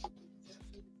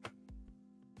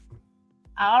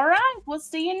 All right. We'll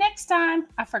see you next time.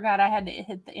 I forgot I had to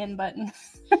hit the end button.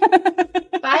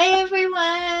 Bye,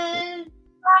 everyone.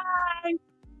 Bye.